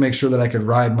just to make sure that I could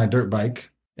ride my dirt bike.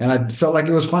 And I felt like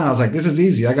it was fine. I was like, this is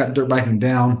easy. I got dirt biking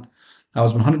down. I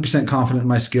was 100% confident in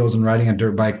my skills in riding a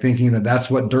dirt bike, thinking that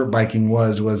that's what dirt biking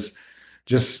was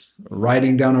just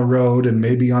riding down a road and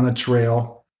maybe on a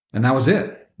trail. And that was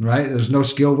it, right? There's no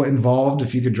skill involved.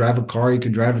 If you could drive a car, you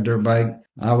could drive a dirt bike.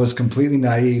 I was completely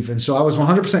naive. And so I was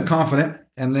 100% confident.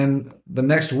 And then the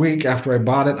next week after I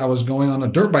bought it, I was going on a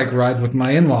dirt bike ride with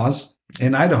my in-laws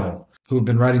in Idaho, who have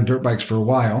been riding dirt bikes for a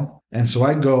while. And so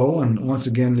I go, and once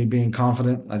again, me being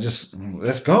confident,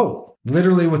 let's go.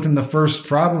 Literally within the first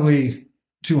probably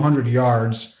 200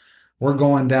 yards, we're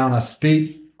going down a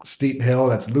steep hill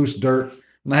that's loose dirt.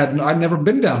 And I'd never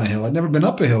been down a hill. I'd never been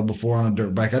up a hill before on a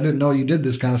dirt bike. I didn't know you did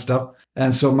this kind of stuff.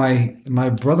 And so my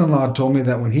brother-in-law told me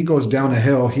that when he goes down a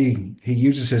hill, he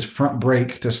uses his front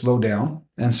brake to slow down.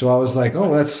 And so I was like,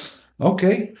 oh, that's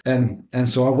okay. And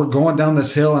so we're going down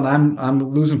this hill, and I'm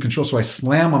losing control. So I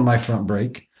slam on my front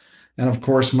brake. And of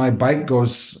course, my bike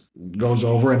goes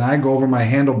over, and I go over my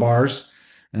handlebars.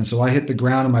 And so I hit the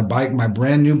ground, and my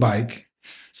brand new bike,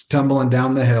 tumbling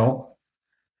down the hill.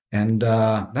 And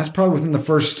that's probably within the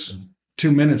first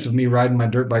 2 minutes of me riding my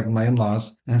dirt bike with my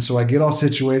in-laws. And so I get all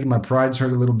situated. My pride's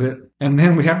hurt a little bit. And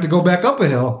then we have to go back up a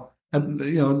hill.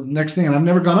 Next thing, and I've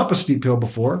never gone up a steep hill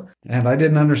before. And I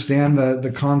didn't understand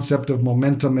the concept of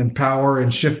momentum and power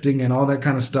and shifting and all that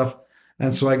kind of stuff.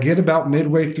 And so I get about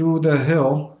midway up the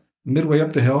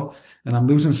hill, and I'm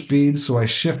losing speed. So I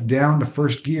shift down to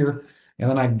first gear, and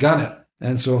then I gun it.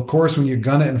 And so, of course, when you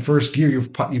gun it in first gear, you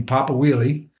pop a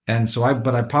wheelie. And so I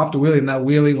popped a wheelie, and that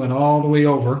wheelie went all the way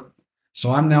over.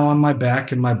 So I'm now on my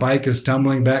back, and my bike is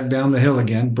tumbling back down the hill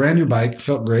again. Brand new bike,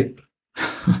 felt great.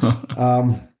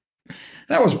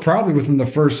 That was probably within the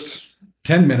first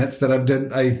 10 minutes that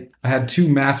I had 2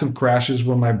 massive crashes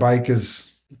where my bike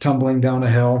is tumbling down a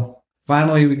hill.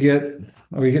 Finally, we get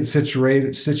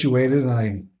situated,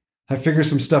 and I figure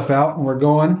some stuff out, and we're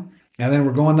going. And then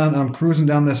we're going down, and I'm cruising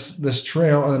down this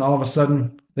trail, and then all of a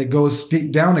sudden it goes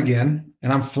steep down again,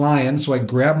 and I'm flying. So I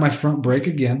grab my front brake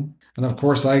again, and of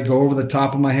course I go over the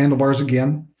top of my handlebars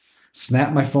again,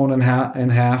 snap my phone in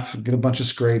half, get a bunch of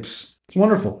scrapes. It's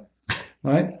wonderful,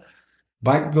 right?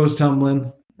 Bike goes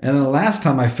tumbling. And then the last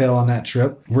time I fell on that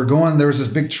trip, there was this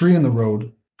big tree in the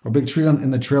road, or big tree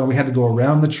in the trail. We had to go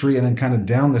around the tree and then kind of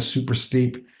down this super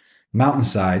steep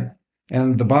mountainside.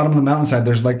 And at the bottom of the mountainside,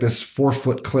 there's like this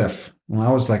 4-foot cliff. And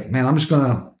I was like, man, I'm just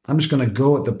gonna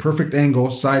go at the perfect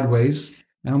angle sideways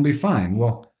and I'll be fine.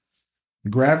 Well,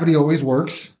 gravity always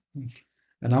works,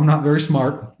 and I'm not very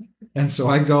smart. And so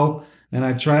I go and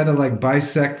I try to like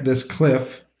bisect this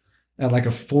cliff at like a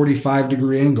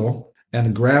 45-degree angle. And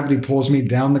the gravity pulls me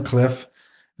down the cliff,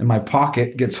 and my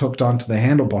pocket gets hooked onto the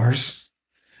handlebars,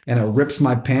 and it rips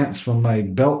my pants from my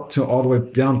belt to all the way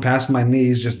down past my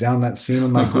knees, just down that seam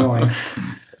of my groin.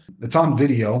 It's on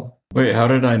video. Wait, how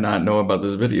did I not know about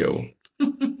this video?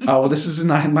 Oh, well, this is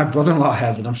my brother-in-law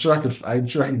has it. I'm sure I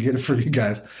can get it for you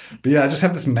guys. But yeah, I just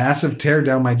have this massive tear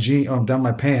down down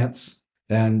my pants,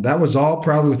 and that was all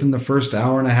probably within the first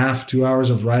hour and a half, 2 hours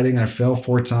of riding. I fell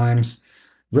 4 times.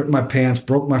 Ripped my pants,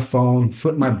 broke my phone,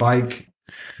 flipped my bike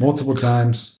multiple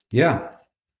times. Yeah,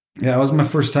 it was my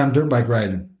first time dirt bike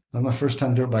riding.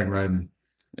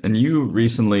 And you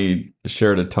recently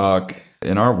shared a talk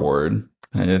in our ward.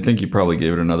 I think you probably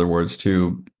gave it in other words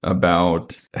too,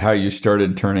 about how you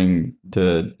started turning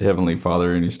to Heavenly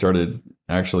Father and you started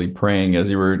actually praying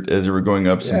as you were going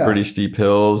up some pretty steep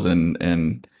hills, and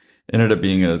ended up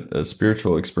being a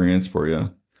spiritual experience for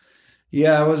you.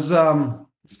 Yeah, it was.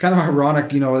 It's kind of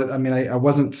ironic, I mean, I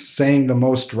wasn't saying the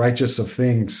most righteous of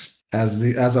things as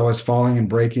I was falling and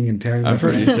breaking and tearing. I've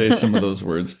heard you say some of those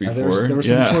words before. There were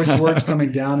some choice words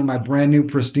coming down, and my brand new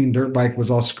pristine dirt bike was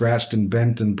all scratched and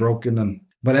bent and broken.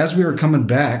 But as we were coming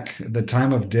back, the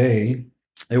time of day,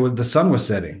 the sun was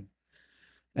setting.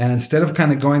 And instead of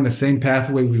kind of going the same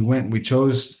pathway we went, we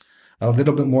chose a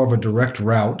little bit more of a direct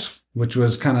route, which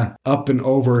was kind of up and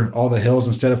over all the hills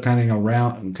instead of kind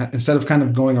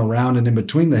of going around and in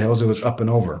between the hills, it was up and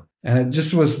over. And it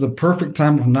just was the perfect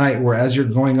time of night where as you're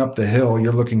going up the hill,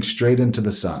 you're looking straight into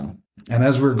the sun. And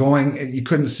as we're going, you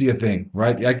couldn't see a thing,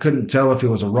 right? I couldn't tell if it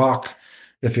was a rock,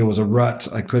 if it was a rut.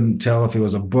 I couldn't tell if it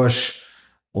was a bush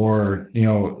or,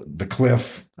 the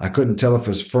cliff. I couldn't tell if it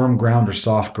was firm ground or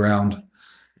soft ground.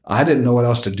 I didn't know what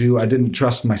else to do. I didn't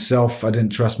trust myself. I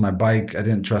didn't trust my bike. I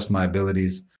didn't trust my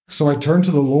abilities. So I turned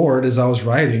to the Lord as I was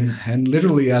riding, and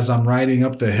literally as I'm riding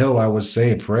up the hill, I would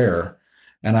say a prayer,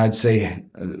 and I'd say,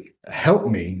 help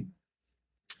me,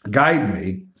 guide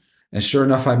me. And sure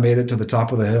enough, I made it to the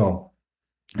top of the hill.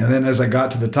 And then as I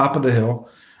got to the top of the hill,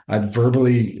 I'd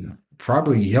verbally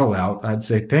probably yell out, I'd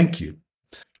say, thank you.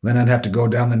 Then I'd have to go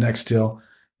down the next hill.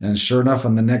 And sure enough,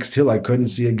 on the next hill, I couldn't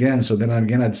see again. So then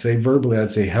I'd say verbally,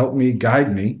 I'd say, help me,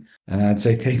 guide me. And I'd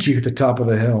say, thank you at the top of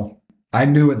the hill. I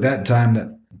knew at that time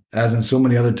that, as in so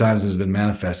many other times, has been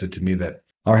manifested to me that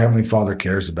our Heavenly Father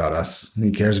cares about us, and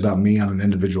He cares about me on an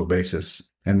individual basis,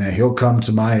 and that He'll come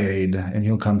to my aid and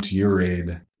He'll come to your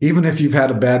aid. Even if you've had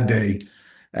a bad day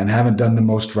and haven't done the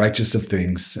most righteous of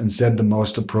things and said the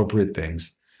most appropriate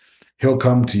things, He'll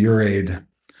come to your aid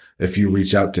if you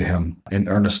reach out to Him in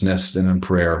earnestness and in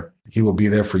prayer. He will be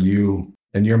there for you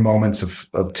in your moments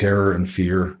of terror and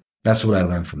fear. That's what I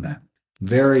learned from that.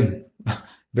 Very,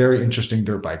 very interesting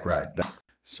dirt bike ride.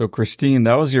 So, Christine,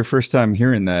 that was your first time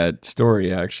hearing that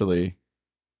story, actually.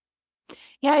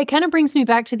 Yeah, it kind of brings me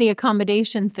back to the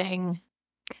accommodation thing.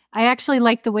 I actually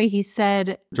like the way he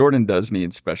said... Jordan does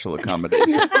need special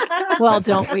accommodation. Well,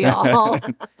 don't we all?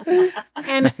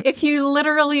 And if you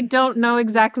literally don't know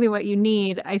exactly what you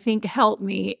need, I think help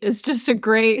me is just a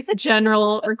great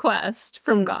general request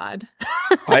from God.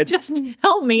 Just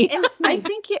help me. And I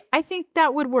think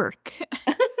that would work.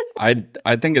 I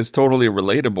think it's totally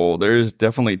relatable. There's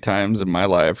definitely times in my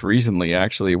life recently,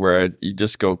 actually, where you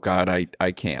just go, God,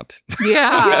 I can't.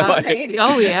 Yeah.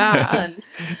 Oh, yeah.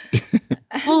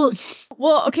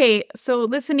 Well, okay. So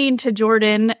listening to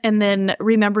Jordan and then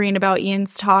remembering about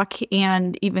Ian's talk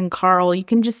and even Carl, you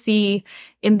can just see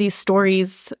in these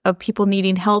stories of people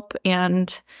needing help,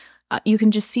 and you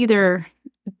can just see their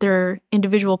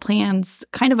individual plans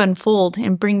kind of unfold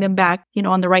and bring them back,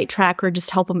 on the right track, or just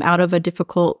help them out of a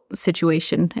difficult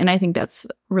situation. And I think that's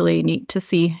really neat to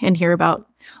see and hear about.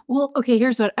 Well, okay,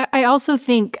 here's what I also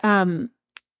think.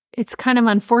 It's kind of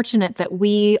unfortunate that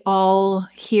we all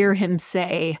hear him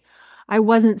say, I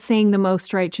wasn't saying the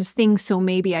most righteous thing, so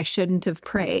maybe I shouldn't have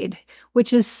prayed,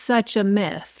 which is such a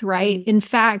myth, right? In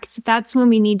fact, that's when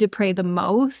we need to pray the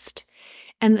most.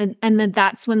 And then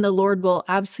that's when the Lord will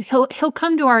absolutely, he'll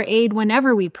come to our aid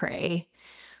whenever we pray.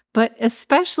 But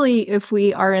especially if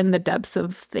we are in the depths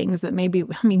of things that maybe,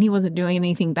 he wasn't doing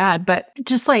anything bad, but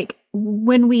just like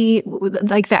when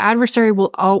the adversary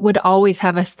would always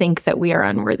have us think that we are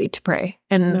unworthy to pray.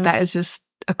 And that is just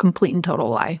a complete and total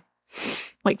lie.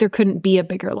 Like there couldn't be a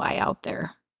bigger lie out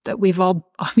there that we've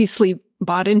all obviously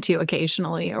bought into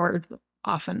occasionally or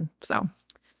often. So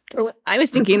what I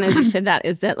was thinking as you said that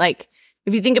is that, like,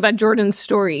 if you think about Jordan's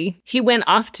story, he went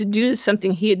off to do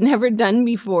something he had never done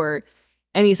before.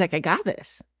 And he's like, I got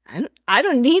this. I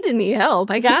don't need any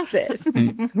help. I got this.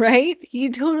 Right? He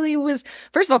totally was,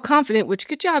 first of all, confident, which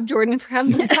good job, Jordan, for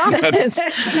having some confidence.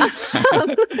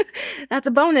 That's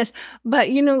a bonus. But,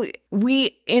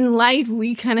 we in life,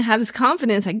 we kind of have this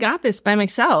confidence. I got this by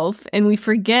myself. And we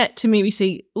forget to maybe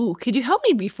say, ooh, could you help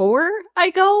me before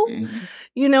I go?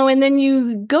 And then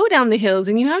you go down the hills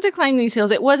and you have to climb these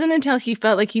hills. It wasn't until he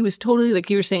felt like he was totally, like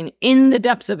you were saying, in the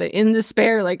depths of it, in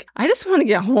despair, like, I just want to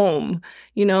get home,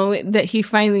 that he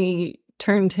finally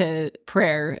turned to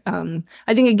prayer.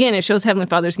 I think, again, it shows Heavenly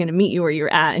Father's going to meet you where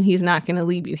you're at, and he's not going to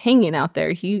leave you hanging out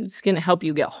there. He's going to help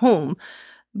you get home.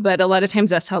 But a lot of times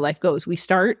that's how life goes. We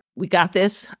got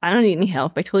this. I don't need any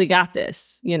help. I totally got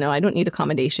this. I don't need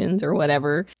accommodations or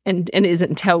whatever. And it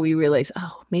isn't until we realize,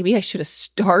 oh, maybe I should have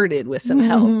started with some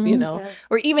help,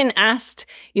 or even asked,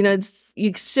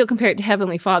 you still compare it to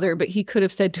Heavenly Father, but he could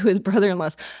have said to his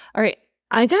brother-in-laws, all right,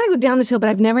 I got to go down this hill, but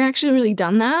I've never actually really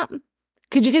done that.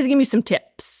 Could you guys give me some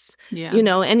tips? Yeah.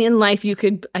 And in life, you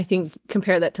could, I think,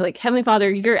 compare that to like, Heavenly Father,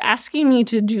 you're asking me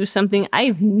to do something.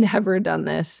 I've never done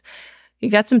this. You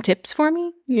got some tips for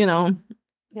me? Yeah.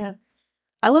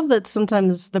 I love that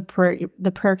sometimes the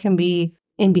prayer can be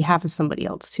in behalf of somebody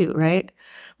else too, right?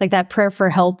 Like that prayer for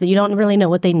help that you don't really know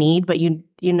what they need, but you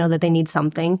know that they need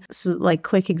something. So like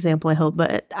quick example, I hope,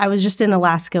 but I was just in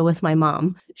Alaska with my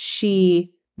mom.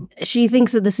 She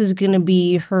thinks that this is going to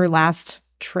be her last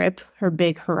trip, her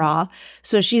big hurrah.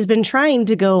 So she's been trying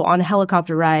to go on a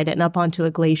helicopter ride and up onto a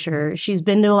glacier. She's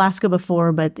been to Alaska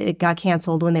before, but it got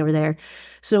canceled when they were there.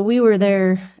 So we were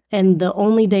there, and the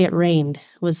only day it rained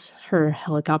was her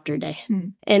helicopter day.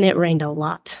 And it rained a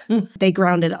lot. They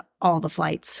grounded all the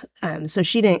flights. So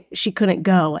she couldn't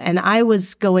go. And I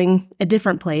was going a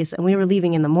different place, and we were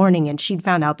leaving in the morning, and she'd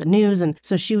found out the news. And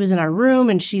so she was in our room,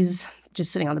 and she's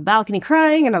just sitting on the balcony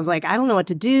crying. And I was like, I don't know what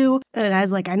to do. And I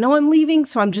was like, I know I'm leaving,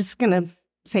 so I'm just going to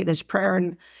say this prayer.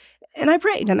 And I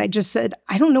prayed, and I just said,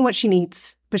 I don't know what she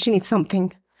needs, but she needs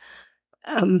something.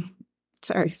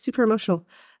 Sorry, super emotional.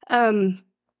 And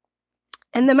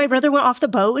then my brother went off the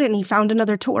boat, and he found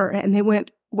another tour, and they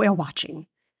went whale watching.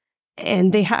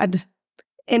 And they had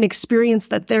an experience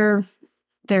that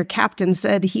their captain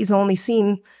said he's only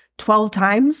seen 12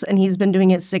 times, and he's been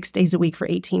doing it 6 days a week for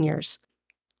 18 years.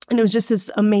 And it was just this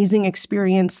amazing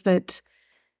experience that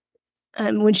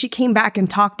when she came back and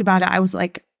talked about it, I was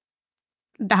like,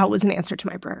 that was an answer to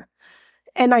my prayer.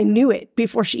 And I knew it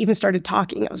before she even started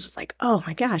talking. I was just like, oh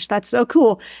my gosh, that's so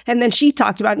cool. And then she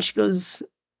talked about it, and she goes,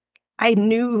 I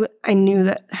knew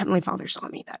that Heavenly Father saw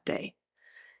me that day.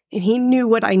 And he knew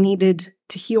what I needed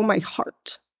to heal my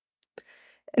heart.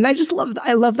 And I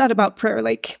love that about prayer,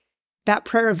 like that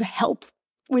prayer of help.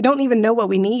 We don't even know what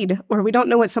we need, or we don't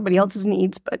know what somebody else's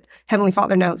needs, but Heavenly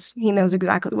Father knows. He knows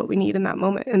exactly what we need in that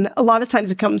moment. And a lot of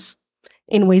times it comes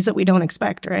in ways that we don't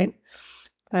expect, right?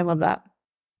 I love that.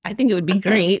 I think it would be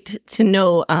great to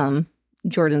know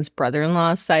Jordan's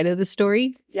brother-in-law's side of the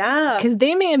story. Yeah. Because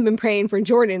they may have been praying for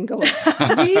Jordan, going,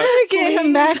 we better get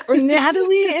him back, or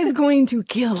Natalie is going to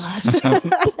kill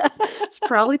us. It's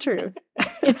probably true.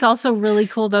 It's also really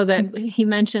cool though that he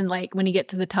mentioned like when you get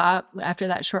to the top after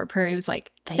that short prayer, he was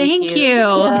like, "Thank you,"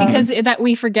 Yeah. because that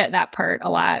we forget that part a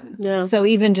lot. Yeah. So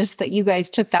even just that you guys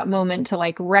took that moment to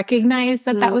like recognize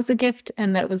that that was a gift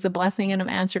and that it was a blessing and an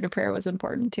answer to prayer was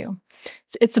important too.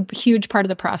 It's a huge part of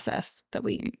the process that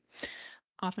we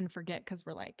often forget because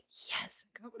we're like, "Yes,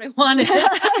 I got what I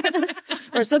wanted."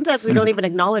 Or sometimes we don't even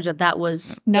acknowledge that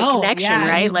was the connection, yeah,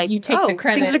 right? Like, you take the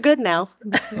credit. Things are good now.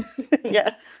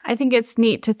 Yeah. I think it's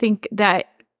neat to think that,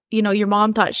 your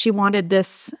mom thought she wanted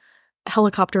this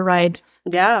helicopter ride.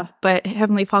 Yeah. But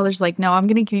Heavenly Father's like, no, I'm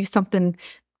going to give you something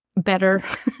better.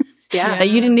 Yeah. That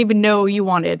you didn't even know you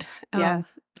wanted. Yeah.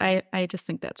 I just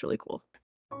think that's really cool.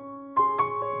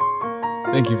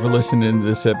 Thank you for listening to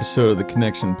this episode of the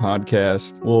Connection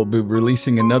Podcast. We'll be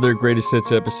releasing another Greatest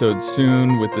Hits episode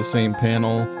soon with the same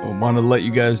panel. I want to let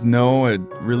you guys know I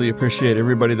really appreciate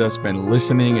everybody that's been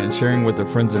listening and sharing with their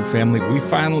friends and family. We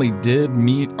finally did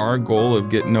meet our goal of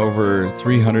getting over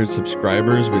 300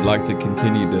 subscribers. We'd like to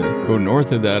continue to go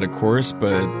north of that, of course,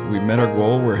 but we met our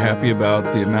goal. We're happy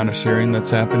about the amount of sharing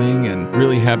that's happening and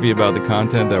really happy about the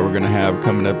content that we're going to have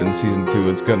coming up in season 2.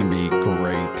 It's going to be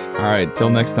great. All right, till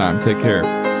next time, take care.